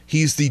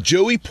 He's the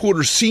Joey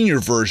Porter Sr.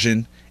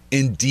 version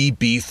in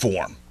DB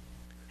form."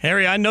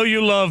 Harry, I know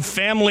you love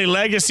family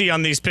legacy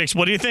on these picks.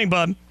 What do you think,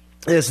 bud?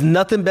 There's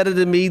nothing better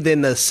to me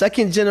than the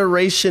second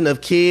generation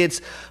of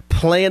kids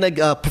playing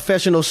a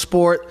professional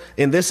sport.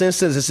 In this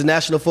instance, it's the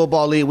National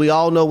Football League. We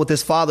all know what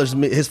his father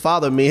means. His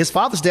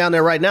father's down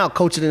there right now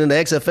coaching in the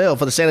XFL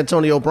for the San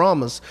Antonio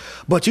Brahmas.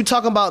 But you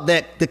talking about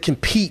the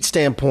compete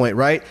standpoint,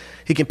 right?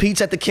 He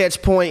competes at the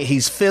catch point.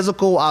 He's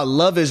physical. I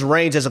love his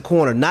range as a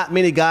corner. Not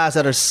many guys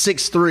that are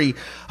 6'3",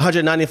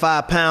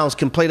 195 pounds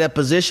can play that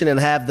position and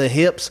have the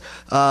hips.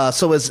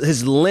 So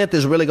his length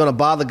is really going to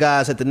bother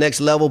guys at the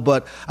next level.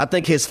 But I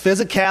think his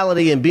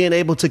physicality and being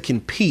able to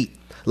compete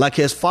like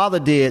his father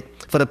did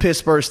for the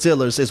Pittsburgh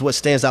Steelers is what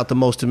stands out the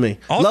most to me.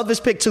 Love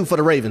this pick, too, for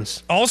the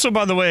Ravens. Also,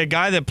 by the way, a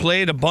guy that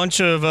played a bunch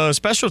of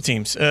special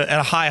teams at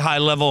a high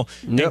level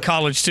in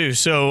college, too.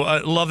 So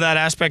love that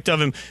aspect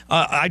of him.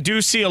 I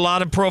do see a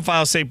lot of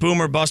profiles say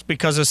boom or bust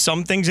because of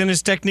some things in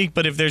his technique,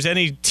 but if there's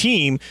any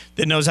team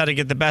that knows how to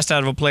get the best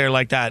out of a player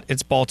like that,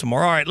 it's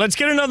Baltimore. All right, let's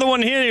get another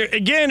one here.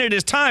 Again, it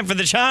is time for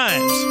the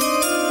chimes.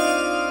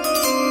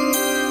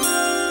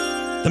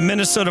 The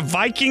Minnesota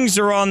Vikings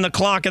are on the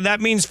clock, and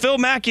that means Phil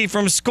Mackey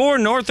from Score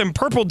North and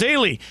Purple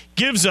Daily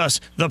gives us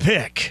the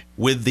pick.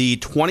 With the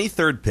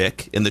 23rd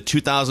pick in the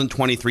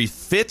 2023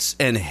 Fitz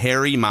and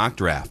Harry mock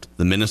draft,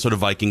 the Minnesota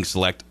Vikings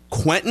select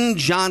Quentin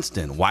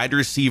Johnston, wide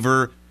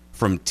receiver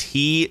from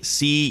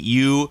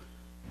TCU.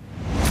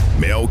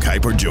 Mel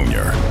Kiper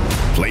Jr.,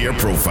 player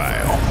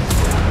profile.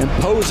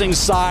 Imposing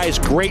size,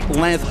 great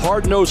length,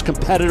 hard-nosed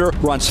competitor,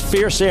 runs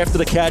fierce after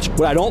the catch.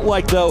 What I don't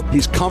like, though,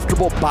 he's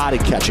comfortable body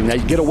catching. Now,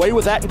 you get away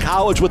with that in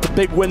college with the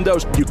big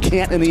windows. You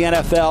can't in the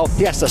NFL.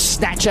 He has to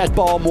snatch that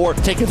ball more,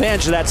 take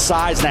advantage of that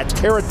size and that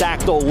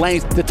pterodactyl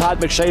length that Todd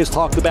McShay has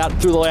talked about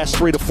through the last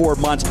 3 to 4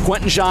 months.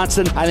 Quentin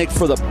Johnston, I think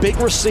for the big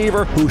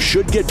receiver who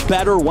should get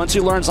better once he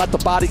learns not to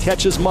body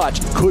catch as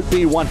much, could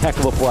be one heck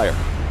of a player.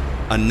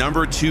 A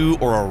number 2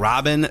 or a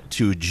Robin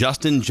to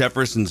Justin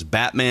Jefferson's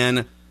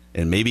Batman,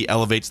 and maybe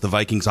elevates the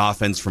Vikings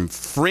offense from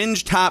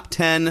fringe top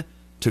 10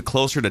 to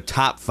closer to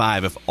top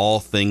 5 if all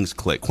things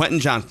click. Quentin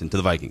Johnston to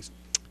the Vikings.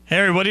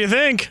 Harry, what do you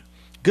think?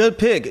 Good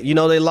pick. You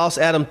know, they lost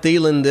Adam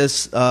Thielen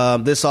this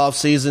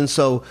offseason,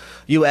 so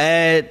you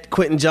add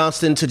Quentin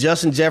Johnston to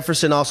Justin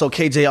Jefferson, also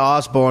KJ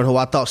Osborne, who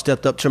I thought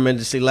stepped up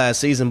tremendously last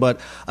season,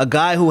 but a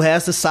guy who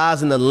has the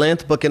size and the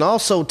length, but can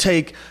also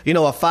take,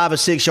 a 5 or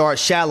 6 yard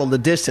shallow the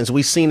distance.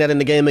 We've seen that in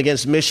the game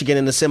against Michigan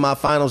in the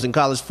semifinals in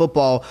college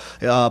football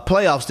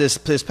playoffs this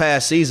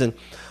past season.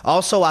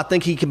 Also, I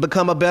think he can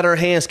become a better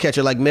hands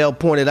catcher, like Mel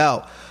pointed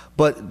out.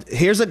 But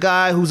here's a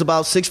guy who's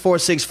about 6'4",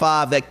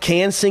 6'5", that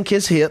can sink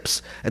his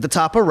hips at the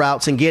top of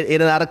routes and get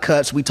in and out of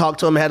cuts. We talked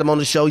to him, had him on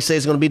the show. He says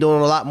he's going to be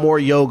doing a lot more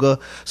yoga.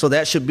 So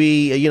that should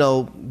be,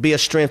 be a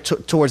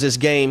strength towards his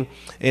game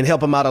and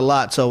help him out a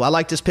lot. So I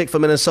like this pick for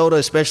Minnesota,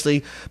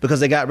 especially because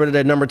they got rid of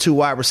their number 2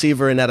 wide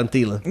receiver in Adam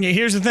Thielen. Yeah,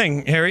 here's the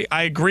thing, Harry.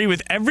 I agree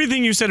with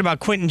everything you said about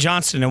Quentin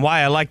Johnston and why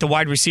I like the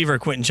wide receiver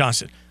Quentin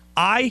Johnston.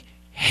 I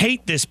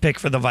hate this pick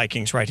for the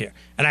Vikings right here.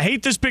 And I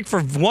hate this pick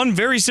for one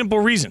very simple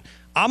reason.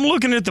 I'm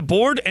looking at the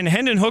board, and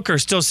Hendon Hooker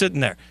is still sitting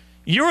there.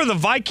 You're the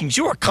Vikings.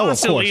 You are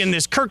constantly in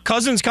this Kirk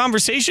Cousins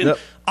conversation. Yep.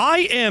 I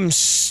am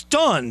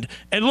stunned.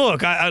 And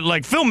look, I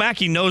like Phil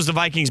Mackey knows the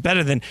Vikings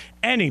better than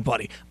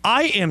anybody.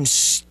 I am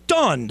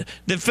stunned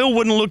that Phil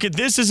wouldn't look at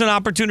this as an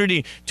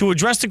opportunity to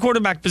address the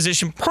quarterback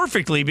position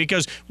perfectly,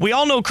 because we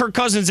all know Kirk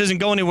Cousins isn't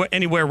going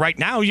anywhere right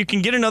now. You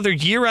can get another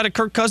year out of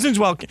Kirk Cousins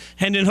while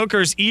Hendon Hooker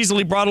is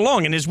easily brought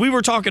along. And as we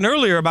were talking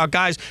earlier about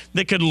guys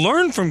that could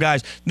learn from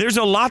guys, there's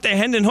a lot that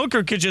Hendon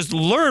Hooker could just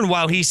learn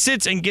while he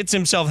sits and gets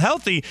himself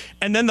healthy,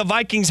 and then the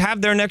Vikings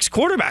have their next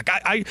quarterback.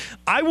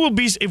 I will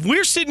be, if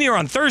we're sitting here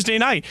on Thursday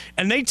night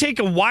and they take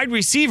a wide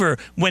receiver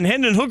when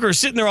Hendon Hooker is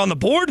sitting there on the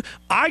board,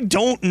 I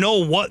don't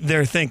know what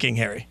they're thinking,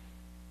 Harry.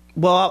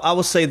 Well, I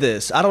will say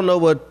this. I don't know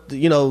what,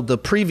 the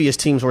previous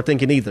teams were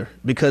thinking either,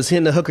 because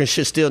Hendon Hooker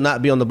should still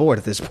not be on the board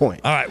at this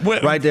point. All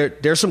right. Right there,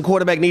 there's some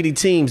quarterback-needy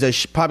teams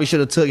that probably should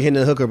have took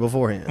Hendon Hooker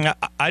beforehand.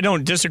 I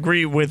don't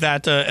disagree with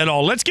that at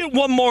all. Let's get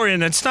one more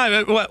in. It's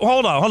time.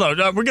 Hold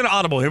on. We're going to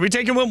audible here. We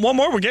taking one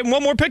more? We're getting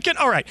one more pick in?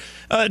 All right.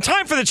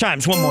 Time for the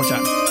chimes one more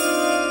time.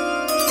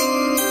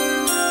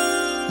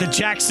 The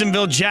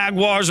Jacksonville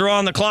Jaguars are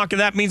on the clock, and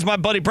that means my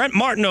buddy Brent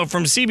Martineau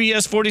from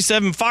CBS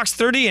 47, Fox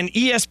 30, and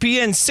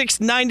ESPN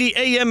 690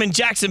 AM in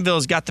Jacksonville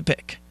has got the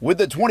pick. With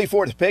the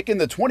 24th pick in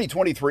the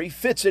 2023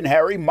 Fitz and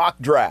Harry mock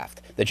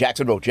draft, the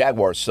Jacksonville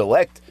Jaguars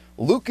select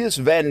Lucas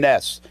Van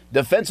Ness,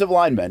 defensive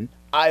lineman,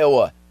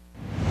 Iowa.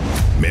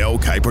 Mel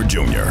Kiper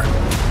Jr.,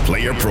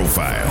 player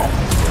profile.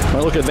 When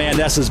I look at Van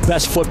Ness's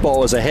best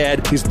football is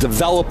ahead. He's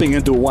developing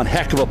into one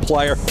heck of a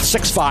player.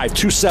 6'5",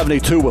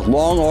 272 with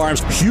long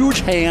arms,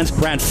 huge hands,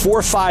 ran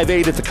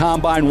 4.58 at the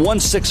combine,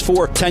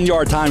 1.64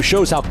 10-yard time.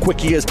 Shows how quick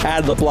he is out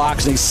of the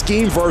blocks. And he's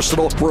scheme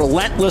versatile,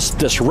 relentless,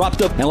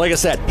 disruptive. And like I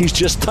said, he's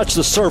just touched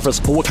the surface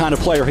of what kind of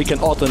player he can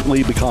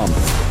ultimately become.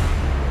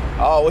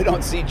 Oh, we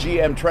don't see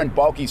GM Trent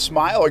Baalke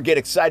smile or get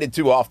excited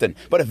too often.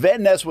 But if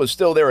Van Ness was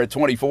still there at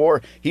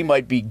 24, he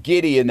might be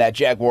giddy in that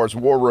Jaguars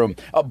war room.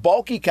 A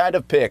Baalke kind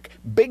of pick.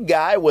 Big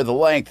guy with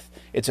length.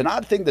 It's an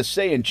odd thing to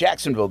say in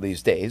Jacksonville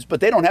these days,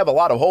 but they don't have a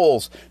lot of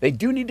holes. They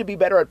do need to be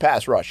better at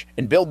pass rush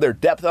and build their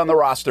depth on the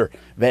roster.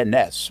 Van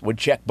Ness would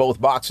check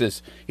both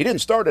boxes. He didn't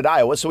start at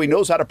Iowa, so he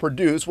knows how to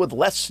produce with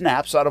less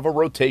snaps out of a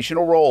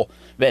rotational role.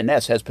 Van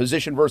Ness has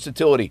position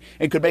versatility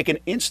and could make an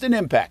instant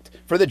impact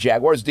for the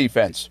Jaguars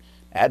defense.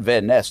 Add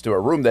Van Ness to a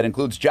room that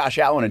includes Josh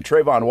Allen and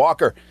Trayvon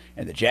Walker,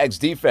 and the Jags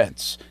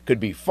defense could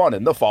be fun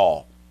in the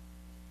fall.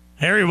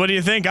 Harry, what do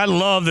you think? I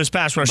love this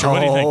pass rusher. What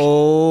do you think?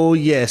 Oh,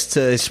 yes,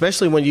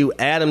 especially when you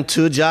add him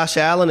to Josh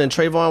Allen and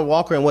Trayvon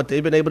Walker and what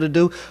they've been able to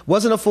do.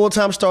 Wasn't a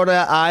full-time starter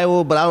at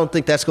Iowa, but I don't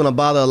think that's going to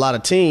bother a lot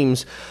of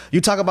teams. You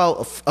talk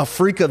about a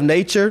freak of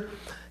nature.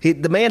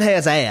 The man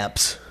has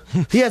abs.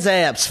 He has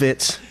abs,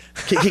 Fitz.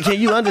 Can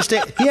you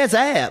understand? He has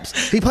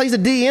abs. He plays the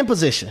DN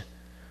position.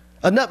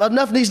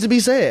 Enough needs to be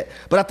said.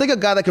 But I think a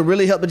guy that could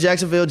really help the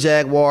Jacksonville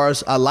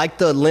Jaguars, I like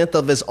the length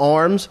of his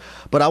arms,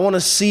 but I want to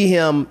see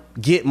him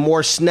get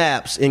more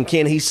snaps, and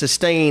can he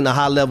sustain a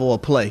high level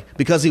of play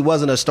because he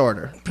wasn't a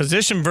starter.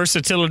 Position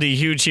versatility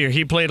huge here.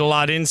 He played a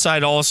lot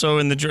inside also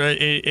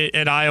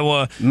at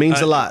Iowa.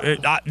 Means a lot.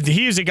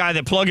 He is a guy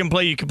that plug and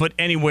play you can put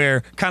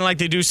anywhere, kind of like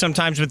they do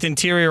sometimes with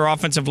interior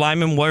offensive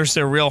linemen. Where's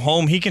their real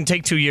home? He can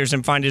take 2 years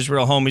and find his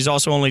real home. He's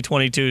also only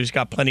 22. He's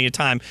got plenty of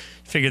time to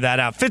figure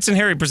that out. Fitz and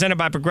Harry, presented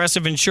by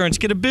Progressive Insurance.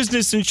 Get a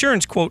business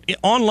insurance quote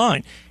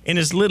online in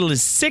as little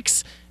as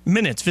 6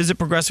 minutes. Visit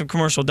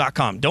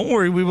progressivecommercial.com. Don't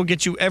worry, we will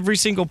get you every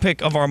single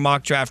pick of our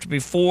mock draft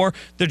before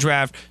the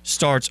draft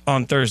starts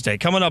on Thursday.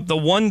 Coming up, the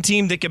one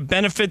team that could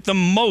benefit the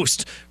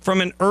most from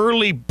an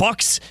early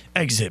Bucs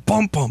exit.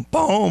 Boom, boom,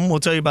 boom. We'll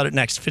tell you about it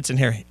next. Fitz and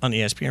Harry on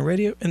ESPN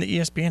Radio and the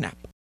ESPN app.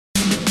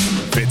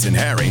 Fitz and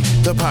Harry,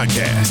 the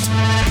podcast.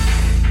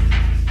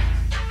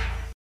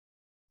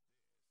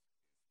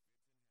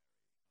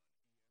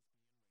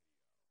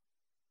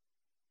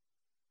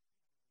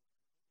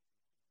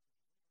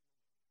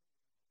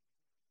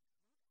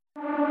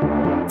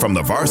 From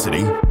the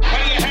varsity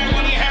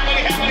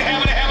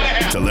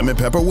to lemon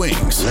pepper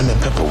wings. Lemon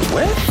pepper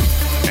what?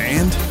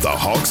 And the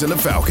Hawks and the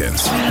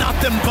Falcons.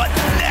 Nothing but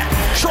net.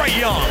 Trae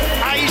Young,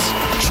 Ice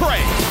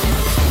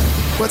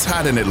Trae. What's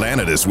hot in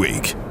Atlanta this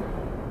week?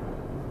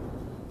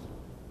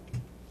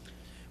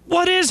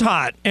 What is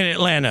hot in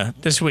Atlanta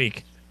this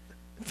week?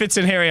 Fitz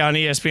and Harry on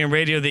ESPN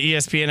Radio, the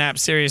ESPN app,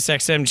 Sirius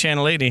XM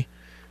Channel 80.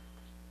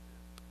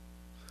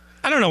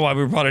 I don't know why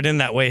we brought it in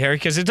that way, Harry,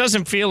 because it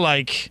doesn't feel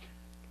like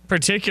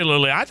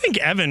particularly. I think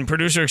Evan,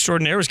 producer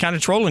extraordinaire, was kind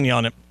of trolling you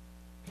on it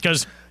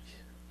because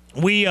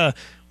we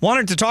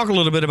wanted to talk a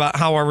little bit about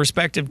how our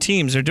respective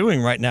teams are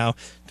doing right now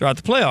throughout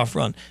the playoff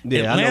run.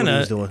 Yeah, I know what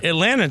he's doing.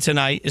 Atlanta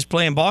tonight is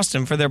playing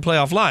Boston for their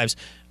playoff lives.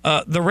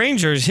 The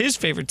Rangers, his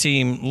favorite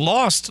team,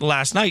 lost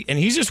last night, and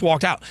he just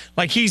walked out.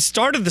 Like, he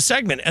started the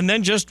segment and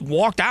then just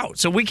walked out.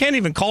 So we can't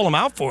even call him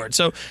out for it.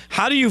 So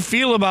how do you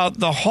feel about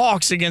the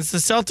Hawks against the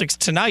Celtics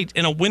tonight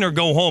in a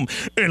winner-go-home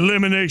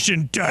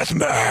elimination death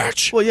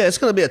match? Well, yeah, it's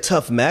going to be a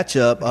tough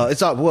matchup.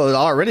 It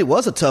already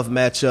was a tough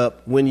matchup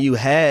when you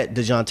had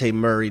DeJounte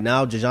Murray.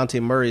 Now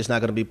DeJounte Murray is not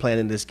going to be playing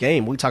in this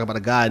game. We talk about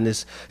a guy in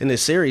this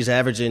series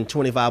averaging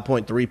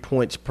 25.3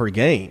 points per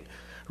game.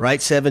 Right,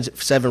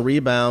 seven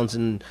rebounds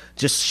and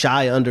just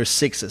shy under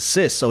 6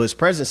 assists. So his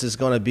presence is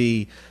going to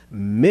be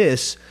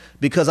missed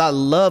because I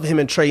love him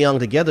and Trae Young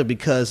together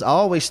because I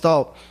always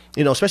thought,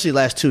 especially the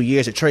last 2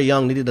 years, that Trae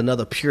Young needed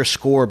another pure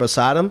scorer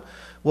beside him.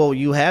 Well,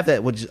 you have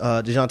that with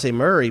DeJounte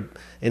Murray,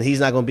 and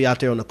he's not going to be out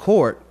there on the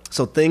court.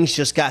 So things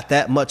just got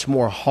that much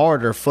more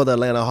harder for the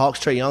Atlanta Hawks.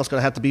 Trae Young's going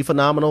to have to be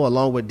phenomenal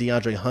along with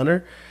DeAndre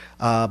Hunter.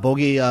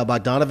 Bogi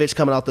Bogdanovic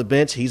coming off the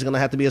bench, he's going to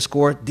have to be a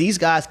scorer. These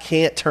guys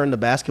can't turn the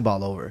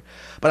basketball over.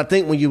 But I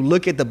think when you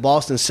look at the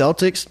Boston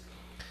Celtics,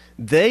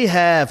 they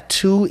have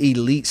 2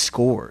 elite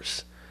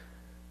scorers.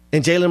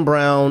 and Jaylen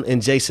Brown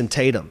and Jason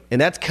Tatum. And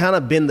that's kind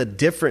of been the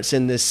difference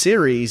in this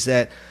series,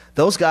 that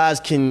those guys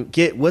can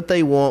get what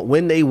they want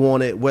when they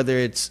want it, whether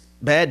it's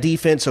bad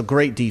defense or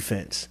great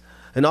defense.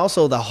 And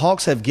also the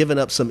Hawks have given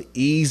up some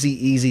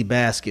easy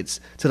baskets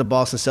to the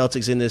Boston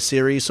Celtics in this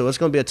series, so it's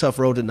going to be a tough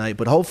road tonight.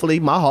 But hopefully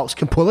my Hawks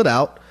can pull it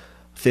out,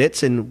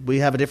 Fitz, and we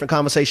have a different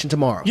conversation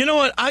tomorrow. You know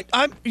what?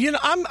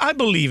 I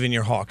believe in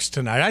your Hawks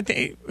tonight. I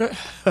think.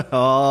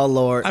 Oh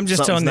Lord, I'm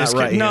just telling this.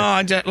 Right no,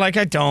 I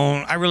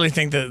don't. I really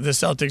think that the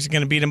Celtics are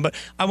going to beat them, but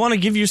I want to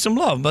give you some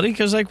love, buddy,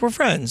 because we're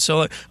friends.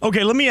 So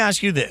okay, let me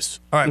ask you this.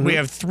 All right, we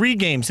have 3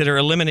 games that are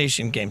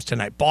elimination games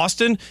tonight.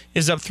 Boston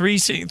is up 3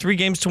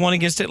 games to 1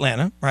 against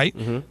Atlanta, right?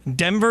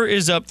 Denver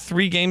is up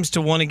 3 games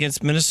to 1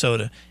 against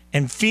Minnesota,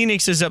 and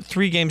Phoenix is up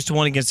 3 games to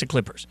 1 against the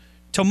Clippers.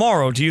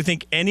 Tomorrow, do you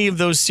think any of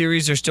those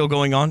series are still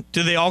going on?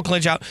 Do they all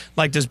clinch out?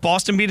 Like, does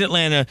Boston beat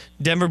Atlanta,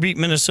 Denver beat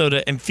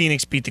Minnesota, and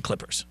Phoenix beat the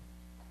Clippers?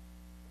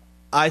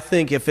 I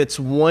think if it's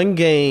one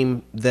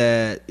game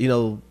that,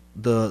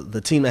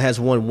 the team that has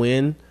one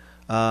win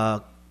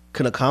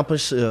can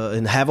accomplish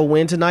and have a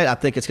win tonight, I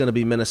think it's going to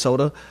be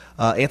Minnesota.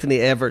 Anthony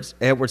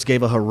Edwards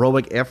gave a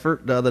heroic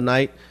effort the other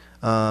night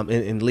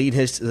and lead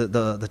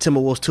the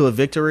Timberwolves to a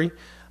victory.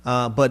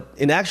 But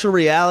in actual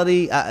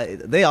reality,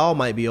 they all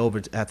might be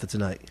over after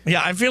tonight.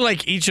 Yeah, I feel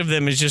like each of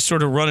them is just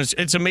sort of run.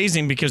 It's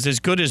amazing because as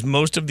good as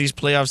most of these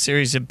playoff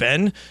series have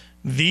been,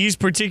 these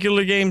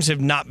particular games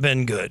have not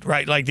been good,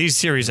 right? Like these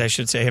series, I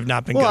should say, have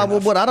not been good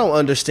enough. What I don't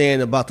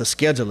understand about the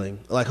scheduling,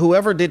 like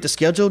whoever did the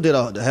schedule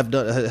have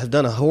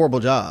done a horrible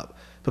job,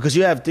 because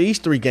you have these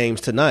 3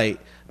 games tonight.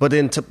 But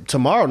then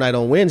tomorrow night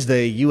on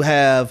Wednesday, you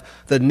have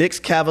the Knicks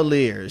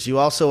Cavaliers. You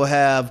also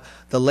have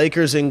the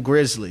Lakers and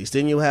Grizzlies.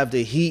 Then you have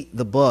the Heat,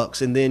 the Bucks,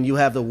 and then you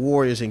have the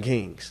Warriors and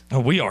Kings. Oh,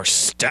 we are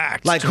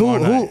stacked. Like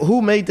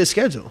who made the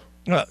schedule?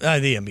 The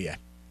NBA.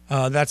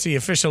 That's the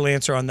official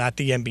answer on that.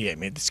 The NBA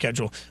made the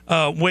schedule,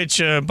 which,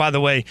 by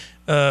the way,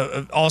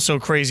 also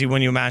crazy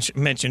when you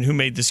mention who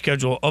made the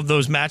schedule of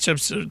those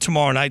matchups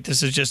tomorrow night.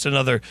 This is just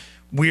another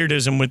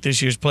weirdism with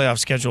this year's playoff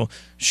schedule.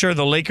 Sure,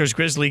 the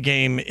Lakers-Grizzly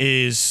game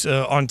is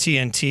on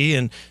TNT,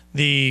 and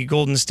the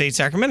Golden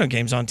State-Sacramento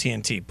game's on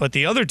TNT. But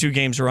the other 2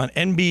 games are on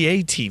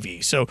NBA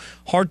TV, so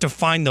hard to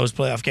find those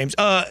playoff games.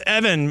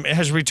 Evan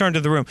has returned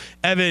to the room.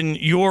 Evan,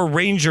 your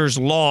Rangers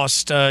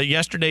lost.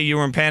 Yesterday you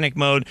were in panic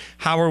mode.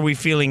 How are we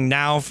feeling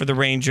now for the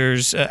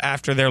Rangers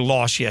after their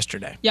loss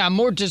yesterday? Yeah, I'm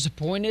more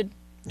disappointed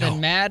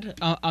than mad.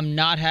 I'm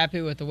not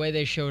happy with the way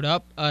they showed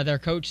up. Their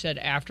coach said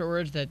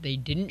afterwards that they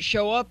didn't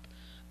show up.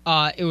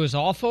 It was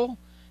awful.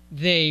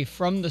 They,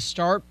 from the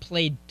start,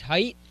 played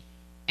tight,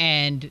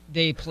 and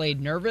they played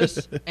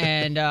nervous,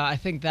 and I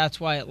think that's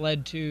why it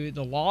led to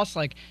the loss.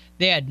 Like,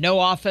 they had no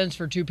offense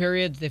for 2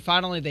 periods. They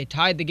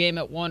tied the game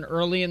at 1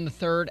 early in the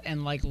third,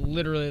 and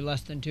literally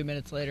less than 2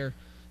 minutes later,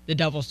 the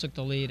Devils took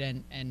the lead,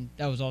 and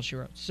that was all she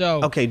wrote.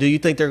 So, okay, do you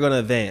think they're going to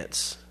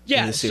advance?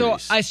 Yeah, so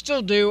I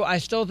still do. I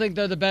still think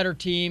they're the better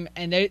team,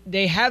 and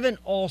they haven't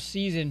all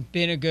season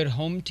been a good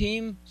home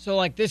team.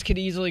 So, this could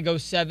easily go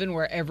 7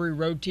 where every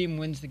road team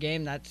wins the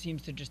game. That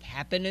seems to just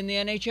happen in the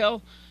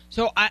NHL.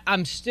 So,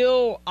 I'm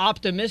still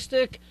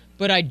optimistic,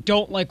 but I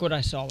don't like what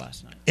I saw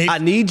last night. I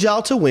need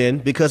y'all to win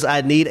because I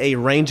need a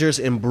Rangers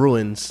and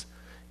Bruins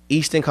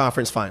Eastern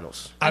Conference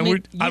Finals.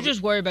 You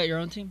just worry about your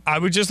own team? I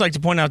would just like to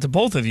point out to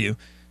both of you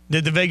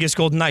that the Vegas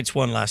Golden Knights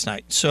won last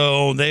night.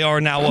 So they are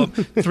now up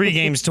 3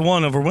 games to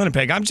 1 over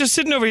Winnipeg. I'm just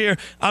sitting over here.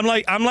 I'm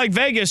like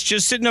Vegas,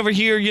 just sitting over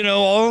here,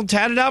 all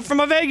tatted out for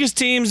my Vegas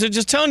teams. And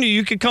just telling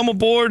you could come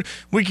aboard.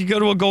 We could go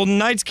to a Golden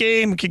Knights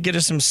game. We could get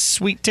us some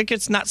sweet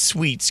tickets. Not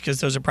sweets, because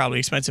those are probably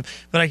expensive.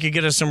 But I could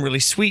get us some really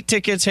sweet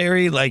tickets,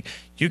 Harry.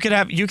 You could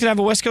have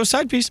a West Coast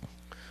side piece.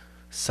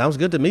 Sounds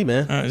good to me,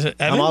 man.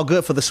 I'm all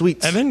good for the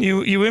sweets. Evan,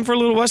 you in for a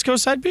little West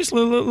Coast side piece,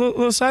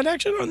 little side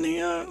action on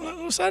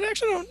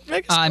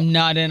Vegas? I'm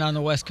not in on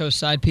the West Coast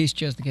side piece,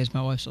 just in case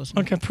my wife's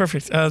listening. Okay,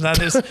 perfect. That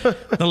is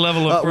the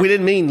level of. We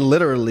didn't mean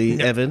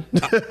literally, Evan.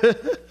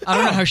 I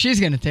don't know how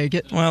she's going to take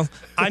it. Well,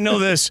 I know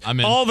this.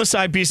 All the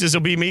side pieces will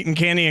be meeting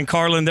Kenny and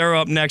Carlin. They're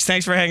up next.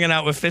 Thanks for hanging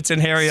out with Fitz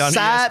and Harry on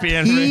Side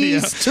ESPN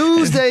piece Radio.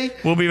 Tuesday.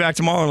 We'll be back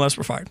tomorrow unless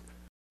we're fired.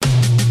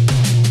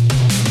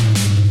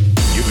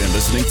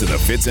 Listening to the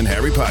Fitz and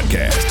Harry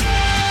podcast.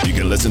 You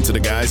can listen to the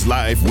guys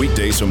live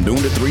weekdays from noon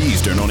to 3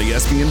 Eastern on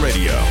ESPN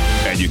Radio,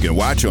 and you can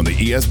watch on the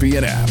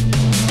ESPN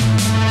app.